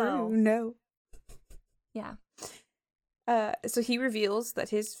about Bruno. Yeah. So he reveals that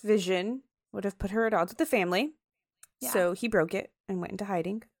his vision would have put her at odds with the family. Yeah. So he broke it and went into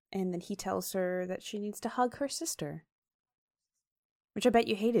hiding. And then he tells her that she needs to hug her sister. Which I bet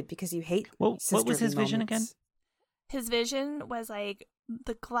you hated because you hate what was his vision again? His vision was like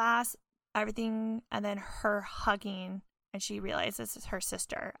the glass everything, and then her hugging, and she realizes it's her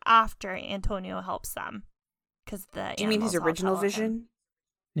sister after Antonio helps them. Because the Do you mean his animals all original tell him. vision?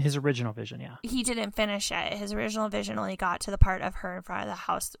 His original vision, yeah. He didn't finish it. His original vision only got to the part of her in front of the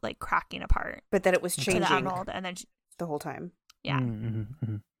house, like cracking apart. But then it was To changing the emerald, and then the whole time. yeah.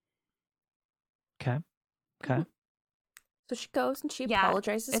 Okay. Okay. So she goes and she Yeah,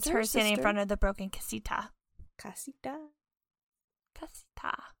 apologizes It's to her standing in sister. front of the broken casita. Casita.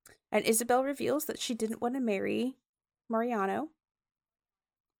 Casita. And Isabel reveals that she didn't want to marry Mariano.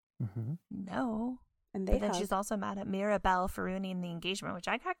 Mm-hmm. No. And they But then hug. she's also mad at Mirabelle for ruining the engagement, which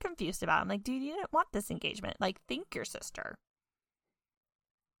I got confused about. I'm like, dude, you didn't want this engagement. Like, think your sister.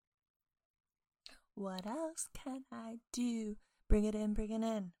 What else can I do? Bring it in, bring it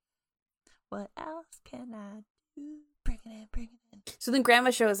in. What else can I do? Bring it in, bring it in. So then Grandma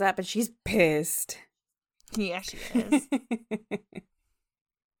shows up and she's pissed. Yeah, she is.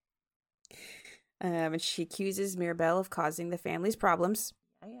 And she accuses Mirabelle of causing the family's problems.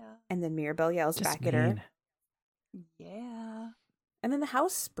 Yeah. And then Mirabelle yells Just back at her. mean. Yeah. And then the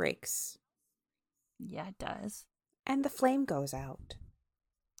house breaks. Yeah, it does. And the flame goes out.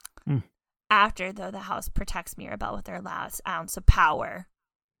 After, though, the house protects Mirabelle with their last ounce of power.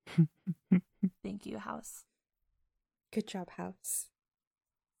 Thank you, house. Good job, house.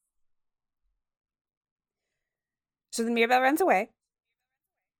 So then Mirabelle runs away.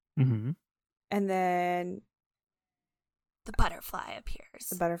 Mm-hmm. And then The butterfly appears.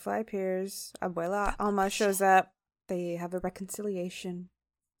 the butterfly appears. Abuela Alma shows up. They have a reconciliation.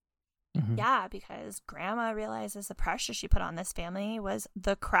 Mm-hmm. Yeah, because Grandma realizes the pressure she put on this family was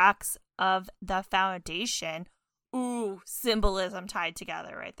the cracks of the foundation. Ooh, symbolism tied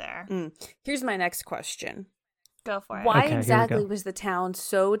together right there. Here's my next question. Go for it. Why Okay, here we exactly go. was the town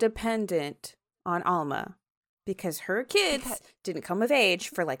so dependent on Alma? Because her kids didn't come of age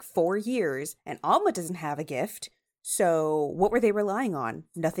for like 4 years, and Alma doesn't have a gift. So what were they relying on?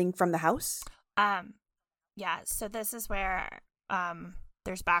 Nothing from the house? Yeah, so this is where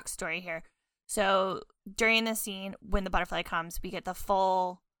there's backstory here. So during the scene when the butterfly comes, we get the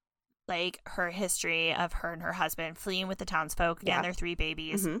full, like, her history of her and her husband fleeing with the townsfolk and their 3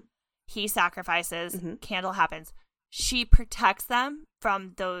 babies. Mm-hmm. He sacrifices. Mm-hmm. Candle happens. She protects them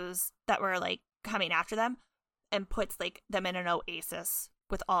from those that were, like, coming after them and puts, like, them in an oasis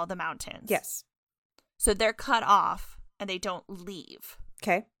with all the mountains. Yes. So they're cut off and they don't leave.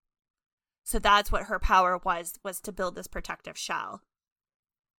 Okay. So that's what her power was to build this protective shell.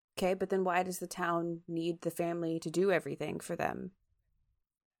 Okay, but then why does the town need the family to do everything for them?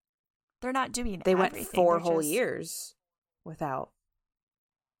 They're not doing They everything. went 4 They're whole just- years without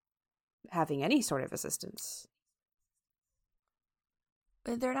having any sort of assistance.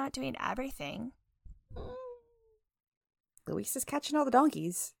 They're not doing everything. Luis is catching all the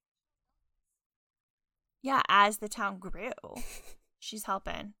donkeys. Yeah, as the town grew, she's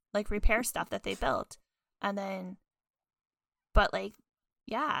helping, like, repair stuff that they built. And then, but, like,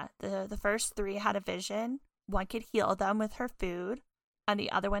 yeah, the first 3 had a vision. One could heal them with her food, and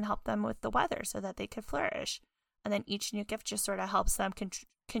the other one helped them with the weather so that they could flourish. And then each new gift just sort of helps them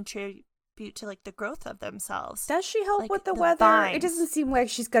contribute to, like, the growth of themselves. Does she help Like with the the weather? vines. It doesn't seem like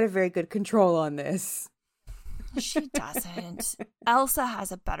she's got a very good control on this. She doesn't. Elsa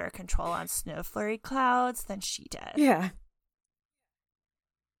has a better control on snow flurry clouds than she did. Yeah.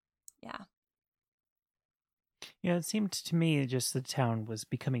 Yeah. Yeah, it seemed to me just the town was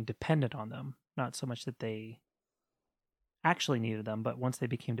becoming dependent on them. Not so much that they actually needed them, but once they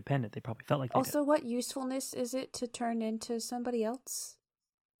became dependent, they probably felt like they Also, what usefulness is it to turn into somebody else?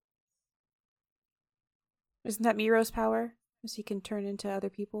 Isn't that Miro's power? Is he can turn into other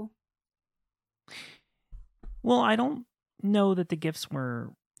people? did. Well, I don't know that the gifts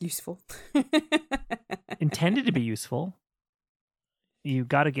were Useful. intended to be useful. You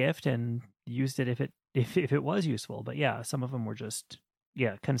got a gift and used it if it was useful. But yeah, some of them were just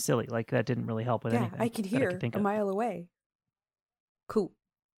kind of silly. Like that didn't really help with Yeah, anything. I could that hear think a of. mile away. Cool.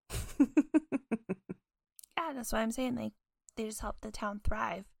 Yeah, that's what I'm saying. Like, they just help the town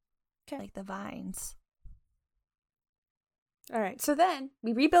thrive. Okay. Like the vines. All right. So then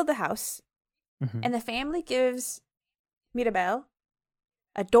we rebuild the house, Mhm. and the family gives Mirabelle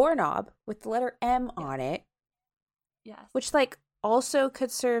a doorknob with the letter M on it, Yes. which, like, also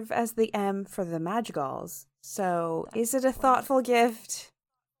could serve as the M for the Madrigals. So is it a That's the point. thoughtful gift?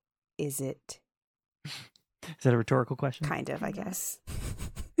 Is it? Is that a rhetorical question? Kind of, I Kinda. guess.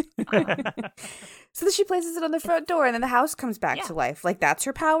 So then she places it on the front door, and then the house comes back Yeah. to life. Like, that's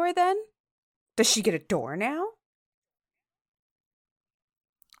her power then? Does she get a door now?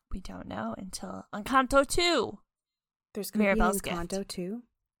 We don't know until Encanto 2. There's going to be an Mirabelle's gift. Encanto too.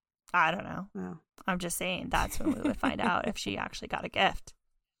 I don't know. Oh. I'm just saying that's when we would find out if she actually got a gift.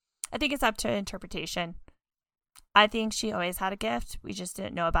 I think it's up to interpretation. I think she always had a gift. We just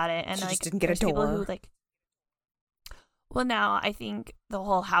didn't know about it. And She like just didn't get a there's people door. who like well now I think the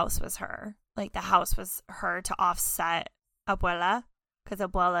whole house was her. Like the house was her to offset Abuela, because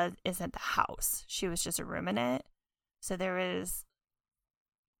Abuela isn't the house. She was just a room in it. So there was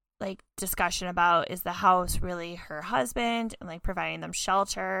like discussion about, is the house really her husband, and like providing them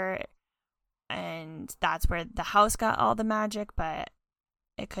shelter, and that's where the house got all the magic. But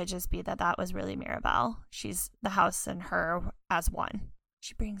it could just be that was really Mirabelle. She's the house and her as one.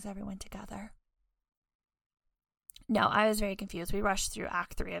 She brings everyone together. No, I was very confused. We rushed through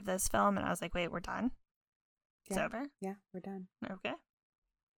Act 3 of this film, and I was like, wait, we're done? It's over? Yeah, we're done. Okay.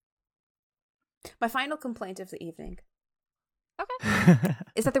 My final complaint of the evening Okay.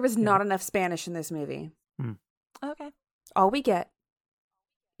 is that there was not enough Spanish in this movie. Okay. All we get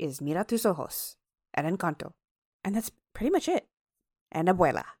is Mira tus ojos and Encanto. And that's pretty much it. And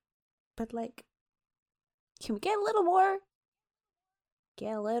Abuela. But like, can we get a little more?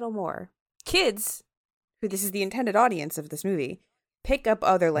 Get a little more. Kids, who this is the intended audience of this movie, pick up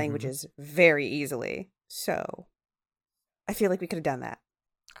other languages very easily. So I feel like we could have done that.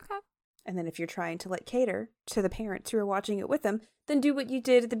 Okay. And then if you're trying to like cater to the parents who are watching it with them, then do what you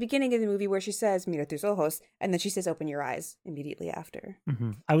did at the beginning of the movie where she says, Mira tus ojos, and then she says, open your eyes immediately after.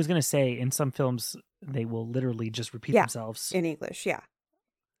 I was going to say, in some films, they will literally just repeat themselves. In English, yeah.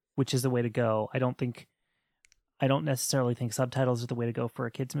 Which is the way to go. I don't necessarily think subtitles are the way to go for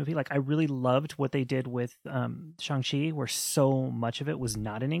a kid's movie. Like, I really loved what they did with Shang-Chi, where so much of it was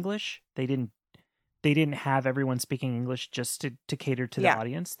not in English. They didn't have everyone speaking English just to cater to the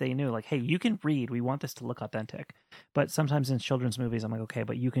audience. They knew, like, hey, you can read. We want this to look authentic. But sometimes in children's movies, I'm like, okay,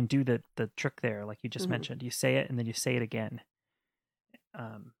 but you can do the trick there, like you just mentioned. You say it, and then you say it again.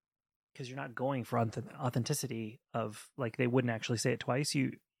 Because you're not going for authenticity of, like, they wouldn't actually say it twice.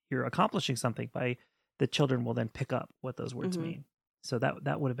 You're accomplishing something by the children will then pick up what those words mean. So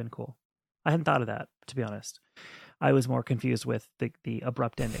that would have been cool. I hadn't thought of that, to be honest. I was more confused with the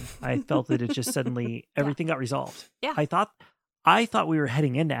abrupt ending. I felt that it just suddenly everything got resolved. Yeah. I thought we were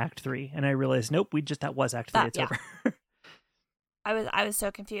heading into Act 3, and I realized nope, that was Act 3. It's over. I was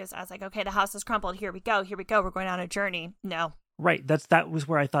so confused. I was like, okay, the house is crumpled. Here we go. We're going on a journey. No. Right. That was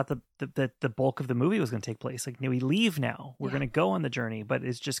where I thought the bulk of the movie was going to take place. Like, we leave now. We're going to go on the journey, but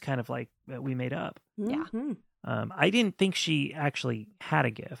it's just kind of like we made up. Yeah. I didn't think she actually had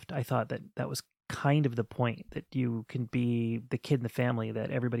a gift. I thought that was kind of the point, that you can be the kid in the family, that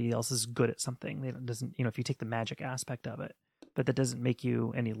everybody else is good at something. It doesn't, if you take the magic aspect of it, but that doesn't make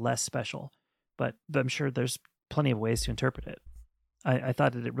you any less special. But I'm sure there's plenty of ways to interpret it. I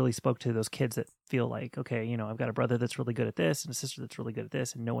thought that it really spoke to those kids that feel like, okay, I've got a brother that's really good at this and a sister that's really good at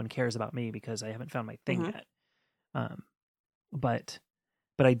this, and no one cares about me because I haven't found my thing yet. But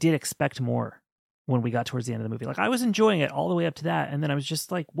I did expect more when we got towards the end of the movie. Like, I was enjoying it all the way up to that, and then I was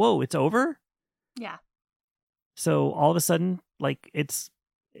just like, whoa, it's over? Yeah. So all of a sudden, like, it's,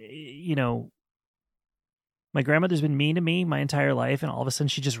 my grandmother's been mean to me my entire life, and all of a sudden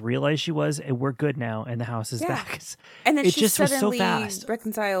she just realized she was, and we're good now, and the house is back. And then it she just was so suddenly fast.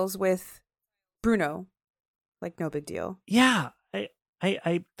 reconciles with Bruno, like no big deal. Yeah,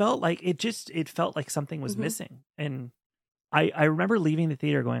 I felt like it felt like something was missing, and I remember leaving the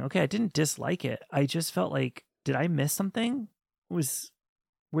theater going, okay, I didn't dislike it. I just felt like, did I miss something?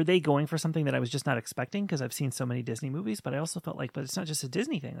 Were they going for something that I was just not expecting? Because I've seen so many Disney movies, but I also felt like, but it's not just a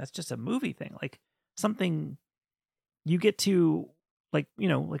Disney thing. That's just a movie thing. Like, something you get to, like,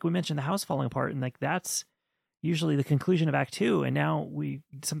 like we mentioned, the house falling apart, and like that's usually the conclusion of Act 2. And now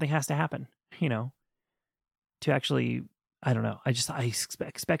something has to happen, to actually, I don't know. I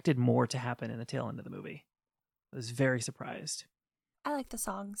expected more to happen in the tail end of the movie. I was very surprised. I like the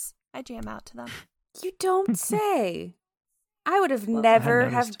songs. I jam out to them. You don't say. I would have never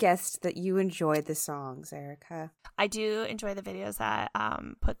have guessed that you enjoyed the songs, Erica. I do enjoy the videos that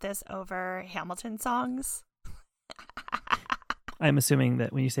put this over Hamilton songs. I'm assuming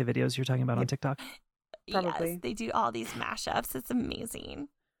that when you say videos, you're talking about on TikTok? Probably. Yes, they do all these mashups. It's amazing.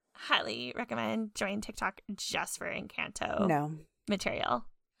 Highly recommend join TikTok just for Encanto material.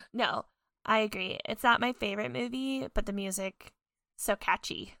 No, I agree. It's not my favorite movie, but the music, so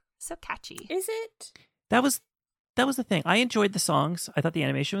catchy. So catchy. Is it? That was the thing. I enjoyed the songs. I thought the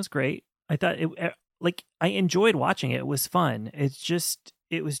animation was great. I thought I enjoyed watching it. It was fun.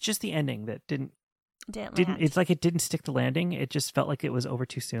 It was just the ending that didn't land. It's like it didn't stick the landing. It just felt like it was over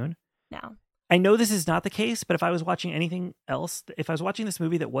too soon. No. I know this is not the case, but if I was watching anything else, if I was watching this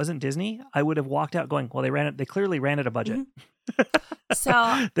movie that wasn't Disney, I would have walked out going, well, they clearly ran at a budget. Mm-hmm.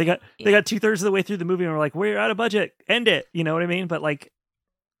 So they got 2/3 of the way through the movie and were like, we're out of budget, end it. You know what I mean? But like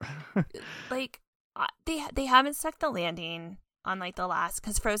they haven't stuck the landing on like the last,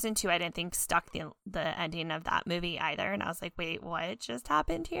 because Frozen 2 I didn't think stuck the ending of that movie either, and I was like, wait, what just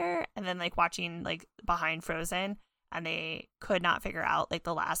happened here? And then like watching like behind Frozen, and they could not figure out like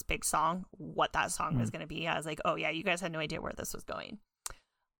the last big song, what that song was going to be. I was like, oh yeah, you guys had no idea where this was going.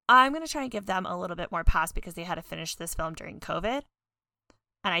 I'm going to try and give them a little bit more pass because they had to finish this film during COVID,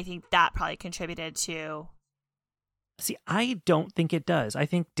 and I think that probably contributed to. See, I don't think it does. I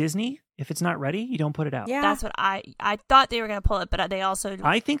think Disney, if it's not ready, you don't put it out. Yeah. That's what I thought they were going to pull it, but they also.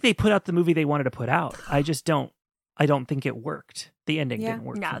 I think they put out the movie they wanted to put out. I don't think it worked. The ending didn't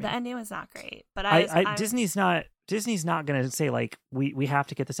work. No, for me. the ending was not great. But Disney's not going to say like we have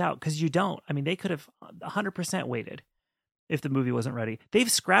to get this out, because you don't. I mean, they could have 100% waited if the movie wasn't ready.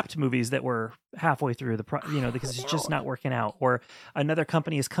 They've scrapped movies that were halfway through because it's just not working out, or another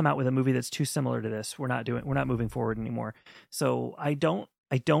company has come out with a movie that's too similar to this. We're not moving forward anymore. So I don't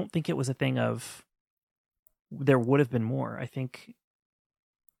think it was a thing of there would have been more. I think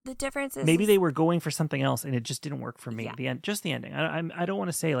the difference is maybe they were going for something else and it just didn't work for me. Yeah. The ending. I don't want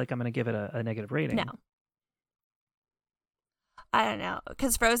to say like I'm going to give it a negative rating. No. I don't know,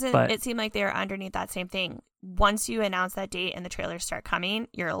 because Frozen, it seemed like they were underneath that same thing. Once you announce that date and the trailers start coming,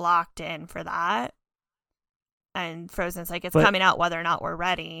 you're locked in for that. And Frozen's like, it's coming out whether or not we're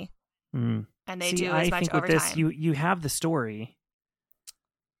ready. And they do as much overtime. With this, you have the story.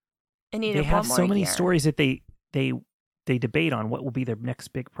 They have so many stories that they debate on what will be their next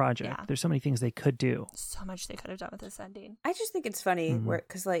big project. Yeah. There's so many things they could do. So much they could have done with this ending. I just think it's funny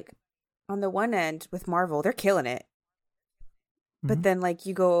because like on the one end with Marvel, they're killing it. But then, like,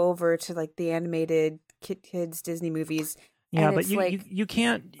 you go over to, like, the animated kids Disney movies. Yeah, but you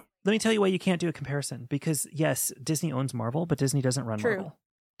can't... Let me tell you why you can't do a comparison. Because, yes, Disney owns Marvel, but Disney doesn't run Marvel.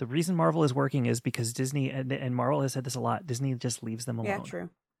 The reason Marvel is working is because Disney, and Marvel has said this a lot, Disney just leaves them alone. Yeah, true.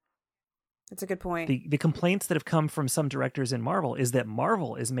 That's a good point. The complaints that have come from some directors in Marvel is that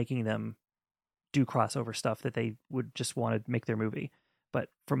Marvel is making them do crossover stuff that they would just want to make their movie. But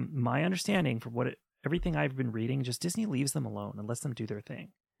from my understanding, from everything I've been reading, just Disney leaves them alone and lets them do their thing.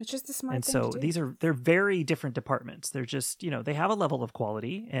 It's just the smart and thing so to do. they're very different departments. They're just, they have a level of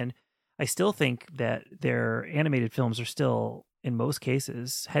quality, and I still think that their animated films are still, in most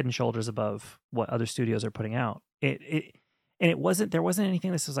cases, head and shoulders above what other studios are putting out. There wasn't anything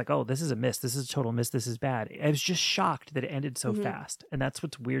that was like, oh, this is a miss, this is a total miss, this is bad. I was just shocked that it ended so fast, and that's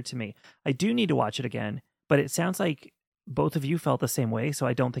what's weird to me. I do need to watch it again, but it sounds like both of you felt the same way, so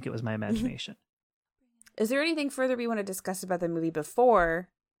I don't think it was my imagination. Is there anything further we want to discuss about the movie before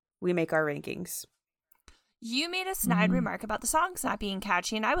we make our rankings? You made a snide remark about the songs not being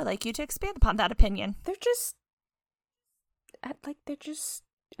catchy, and I would like you to expand upon that opinion.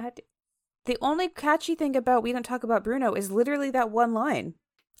 The only catchy thing about We Don't Talk About Bruno is literally that one line.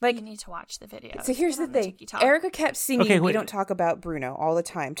 Like, you need to watch the video. So here's the thing. Erica kept singing We Don't Talk About Bruno all the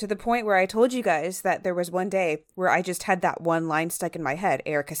time, to the point where I told you guys that there was one day where I just had that one line stuck in my head,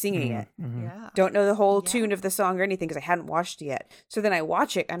 Erica singing it. Yeah. Don't know the whole tune of the song or anything because I hadn't watched it yet. So then I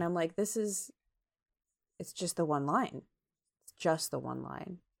watch it and I'm like, it's just the one line. It's just the one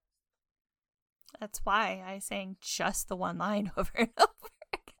line. That's why I sang just the one line over and over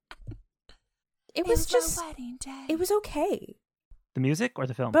again. It was just a wedding day. It was okay. The music or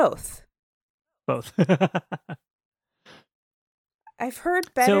the film? Both. I've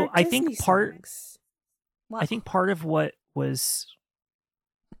heard better. So I Disney think part of what was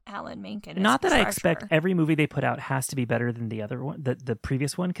Alan Menken. Not that I expect every movie they put out has to be better than the other one, the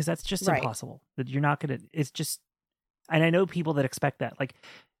previous one, because that's just impossible. That you're not gonna. It's just, and I know people that expect that. Like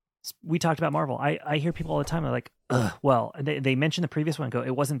we talked about Marvel. I hear people all the time. They're like, ugh, well, they mention the previous one. And go,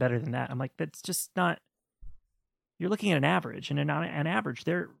 it wasn't better than that. I'm like, that's just not. You're looking at an average, and an average,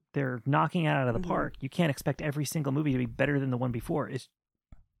 they're knocking it out of the park. You can't expect every single movie to be better than the one before. It's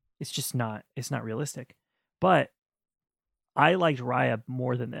just not. It's not realistic. But I liked Raya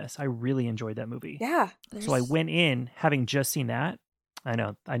more than this. I really enjoyed that movie. Yeah. So I went in having just seen that. I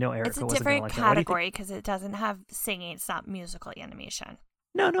know. Erica it's a wasn't different like category because it doesn't have singing. It's not musical animation.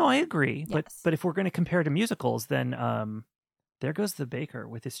 No, I agree. Yes. But if we're going to compare to musicals, then there goes the baker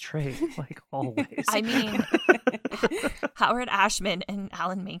with his tray, like always. I mean, Howard Ashman and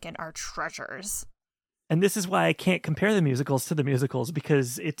Alan Menken are treasures. And this is why I can't compare the musicals to the musicals,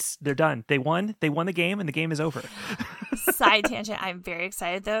 because they're done. They won the game, and the game is over. Side tangent. I'm very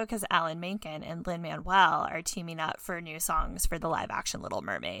excited though because Alan Menken and Lin-Manuel are teaming up for new songs for the live action Little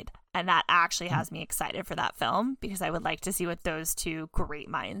Mermaid, and that actually has me excited for that film because I would like to see what those two great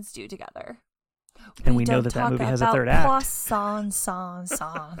minds do together. And we know that movie has a third act. Poissons.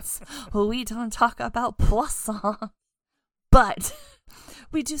 We don't talk about poissons, but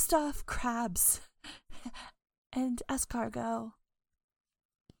we do stuff crabs and escargot.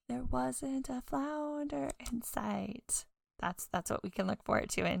 There wasn't a flounder in sight. That's what we can look forward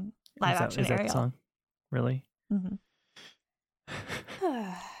to in live action Ariel. Is that the song? Really? Mm-hmm.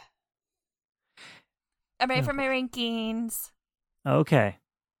 I'm ready for my rankings. Okay.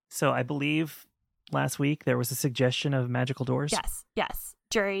 So I believe last week there was a suggestion of magical doors. Yes.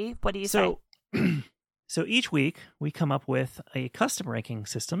 Jury, what do you say? So each week we come up with a custom ranking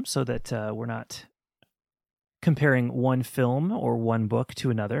system so that we're not comparing one film or one book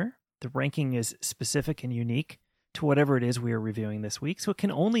to another. The ranking is specific and unique to whatever it is we are reviewing this week, so it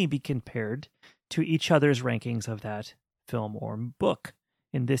can only be compared to each other's rankings of that film or book.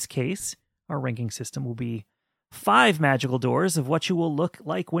 In this case, our ranking system will be 5 magical doors of what you will look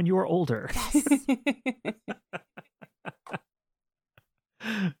like when you're older. Yes.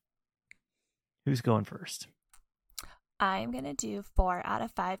 Who's going first? I'm going to do 4 out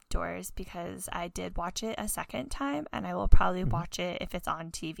of 5 doors because I did watch it a second time and I will probably watch it if it's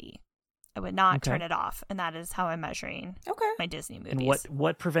on TV. I would not turn it off, and that is how I'm measuring my Disney movies. And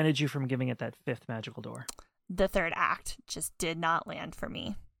what prevented you from giving it that 5th magical door? The third act just did not land for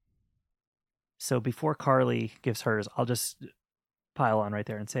me. So before Carly gives hers, I'll just pile on right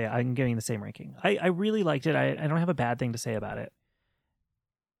there and say I'm giving the same ranking. I really liked it. I don't have a bad thing to say about it.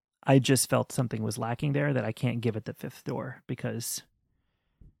 I just felt something was lacking there that I can't give it the 5th door because,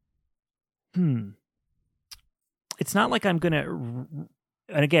 it's not like I'm gonna.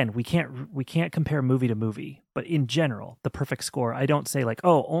 And again, we can't compare movie to movie, but in general, the perfect score. I don't say like,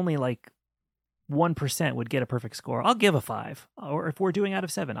 oh, only like 1% would get a perfect score. I'll give a 5, or if we're doing out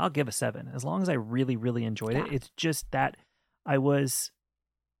of 7, I'll give a 7. As long as I really, really enjoyed it. It's just that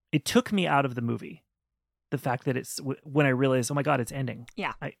it took me out of the movie. The fact that it's when I realized, oh my God, it's ending.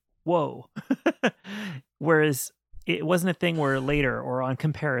 Yeah. Whoa. Whereas it wasn't a thing where later or on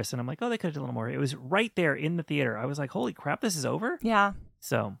comparison, I'm like, oh, they could have done a little more. It was right there in the theater. I was like, holy crap, this is over? Yeah.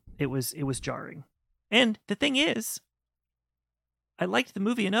 So it was jarring. And the thing is, I liked the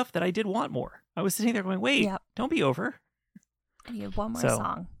movie enough that I did want more. I was sitting there going, wait, don't be over. I need one more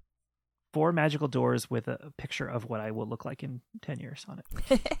song. 4 magical doors with a picture of what I will look like in 10 years on it.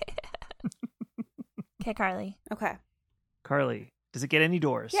 Okay, Carly. Okay. Carly, does it get any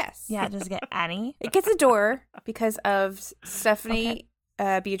doors? Yes. Yeah, does it get any? It gets a door because of Stephanie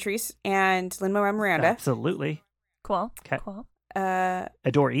Beatrice and Lin-Manuel Miranda. Absolutely. Cool. Okay. Cool. A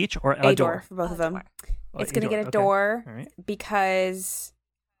door each or a door for both of them. It's going to get a door because...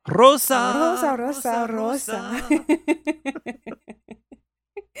 Rosa.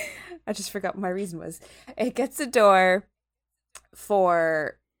 I just forgot what my reason was. It gets a door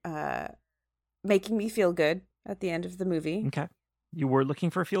for making me feel good at the end of the movie. Okay. You were looking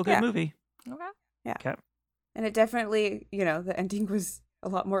for a feel-good movie. Okay. Yeah. Okay. And it definitely, the ending was a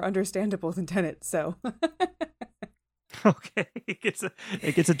lot more understandable than Tenet, so... Okay. It gets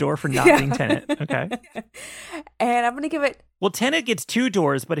a door for not being Tenet. Okay. And I'm going to give it... Well, Tenet gets 2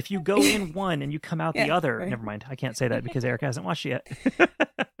 doors, but if you go in one and you come out the other... Right. Never mind. I can't say that because Erica hasn't watched it yet.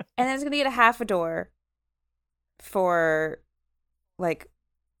 And then it's going to get a half a door for,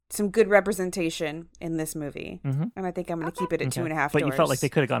 some good representation in this movie. Mm-hmm. And I think I'm going to keep it at 2.5 doors. But you felt like they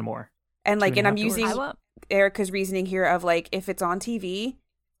could have gone more. And, and I'm using doors. Erica's reasoning here of, if it's on TV,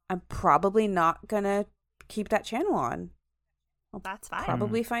 I'm probably not going to keep that channel on. That's fine.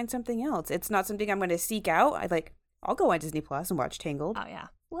 Probably find something else. It's not something I'm going to seek out. I'll go on Disney Plus and watch Tangled. Oh yeah,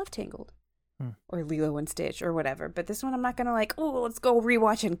 love Tangled, or Lilo and Stitch or whatever. But this one I'm not going to let's go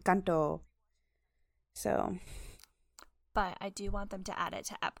rewatch Encanto. So, but I do want them to add it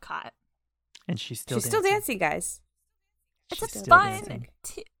to Epcot. And she's still dancing, guys. It's a fun,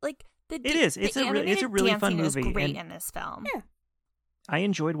 it is. It's a really fun movie. Is great in this film. Yeah, I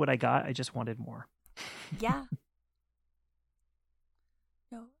enjoyed what I got. I just wanted more. Yeah.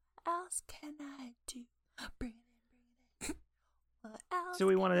 No else can I do? Bring it. What else? So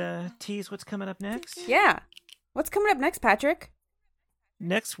we want to tease what's coming up next? Yeah. What's coming up next, Patrick?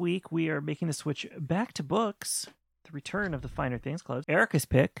 Next week we are making the switch back to books. The return of the Finer Things Club. Erica's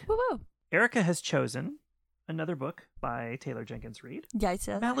pick. Woo-woo. Erica has chosen another book by Taylor Jenkins Reid. Yeah, it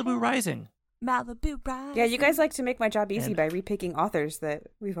says Malibu Rising. Malibu Rising. Yeah, you guys like to make my job easy by repicking authors that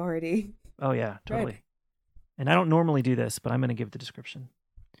we've already. Oh yeah, totally. read. And I don't normally do this, but I'm going to give the description.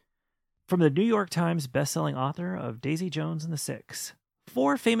 From the New York Times bestselling author of Daisy Jones and the Six,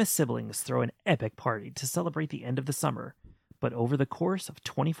 4 famous siblings throw an epic party to celebrate the end of the summer. But over the course of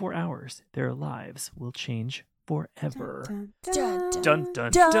 24 hours, their lives will change forever. Dun, dun, Dun,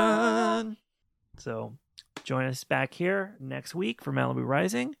 dun, dun. dun. So join us back here next week for Malibu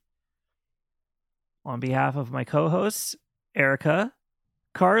Rising. On behalf of my co-hosts, Erica,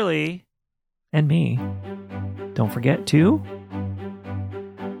 Carly, and me, don't forget to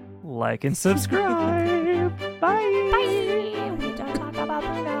like and subscribe. Bye. Bye.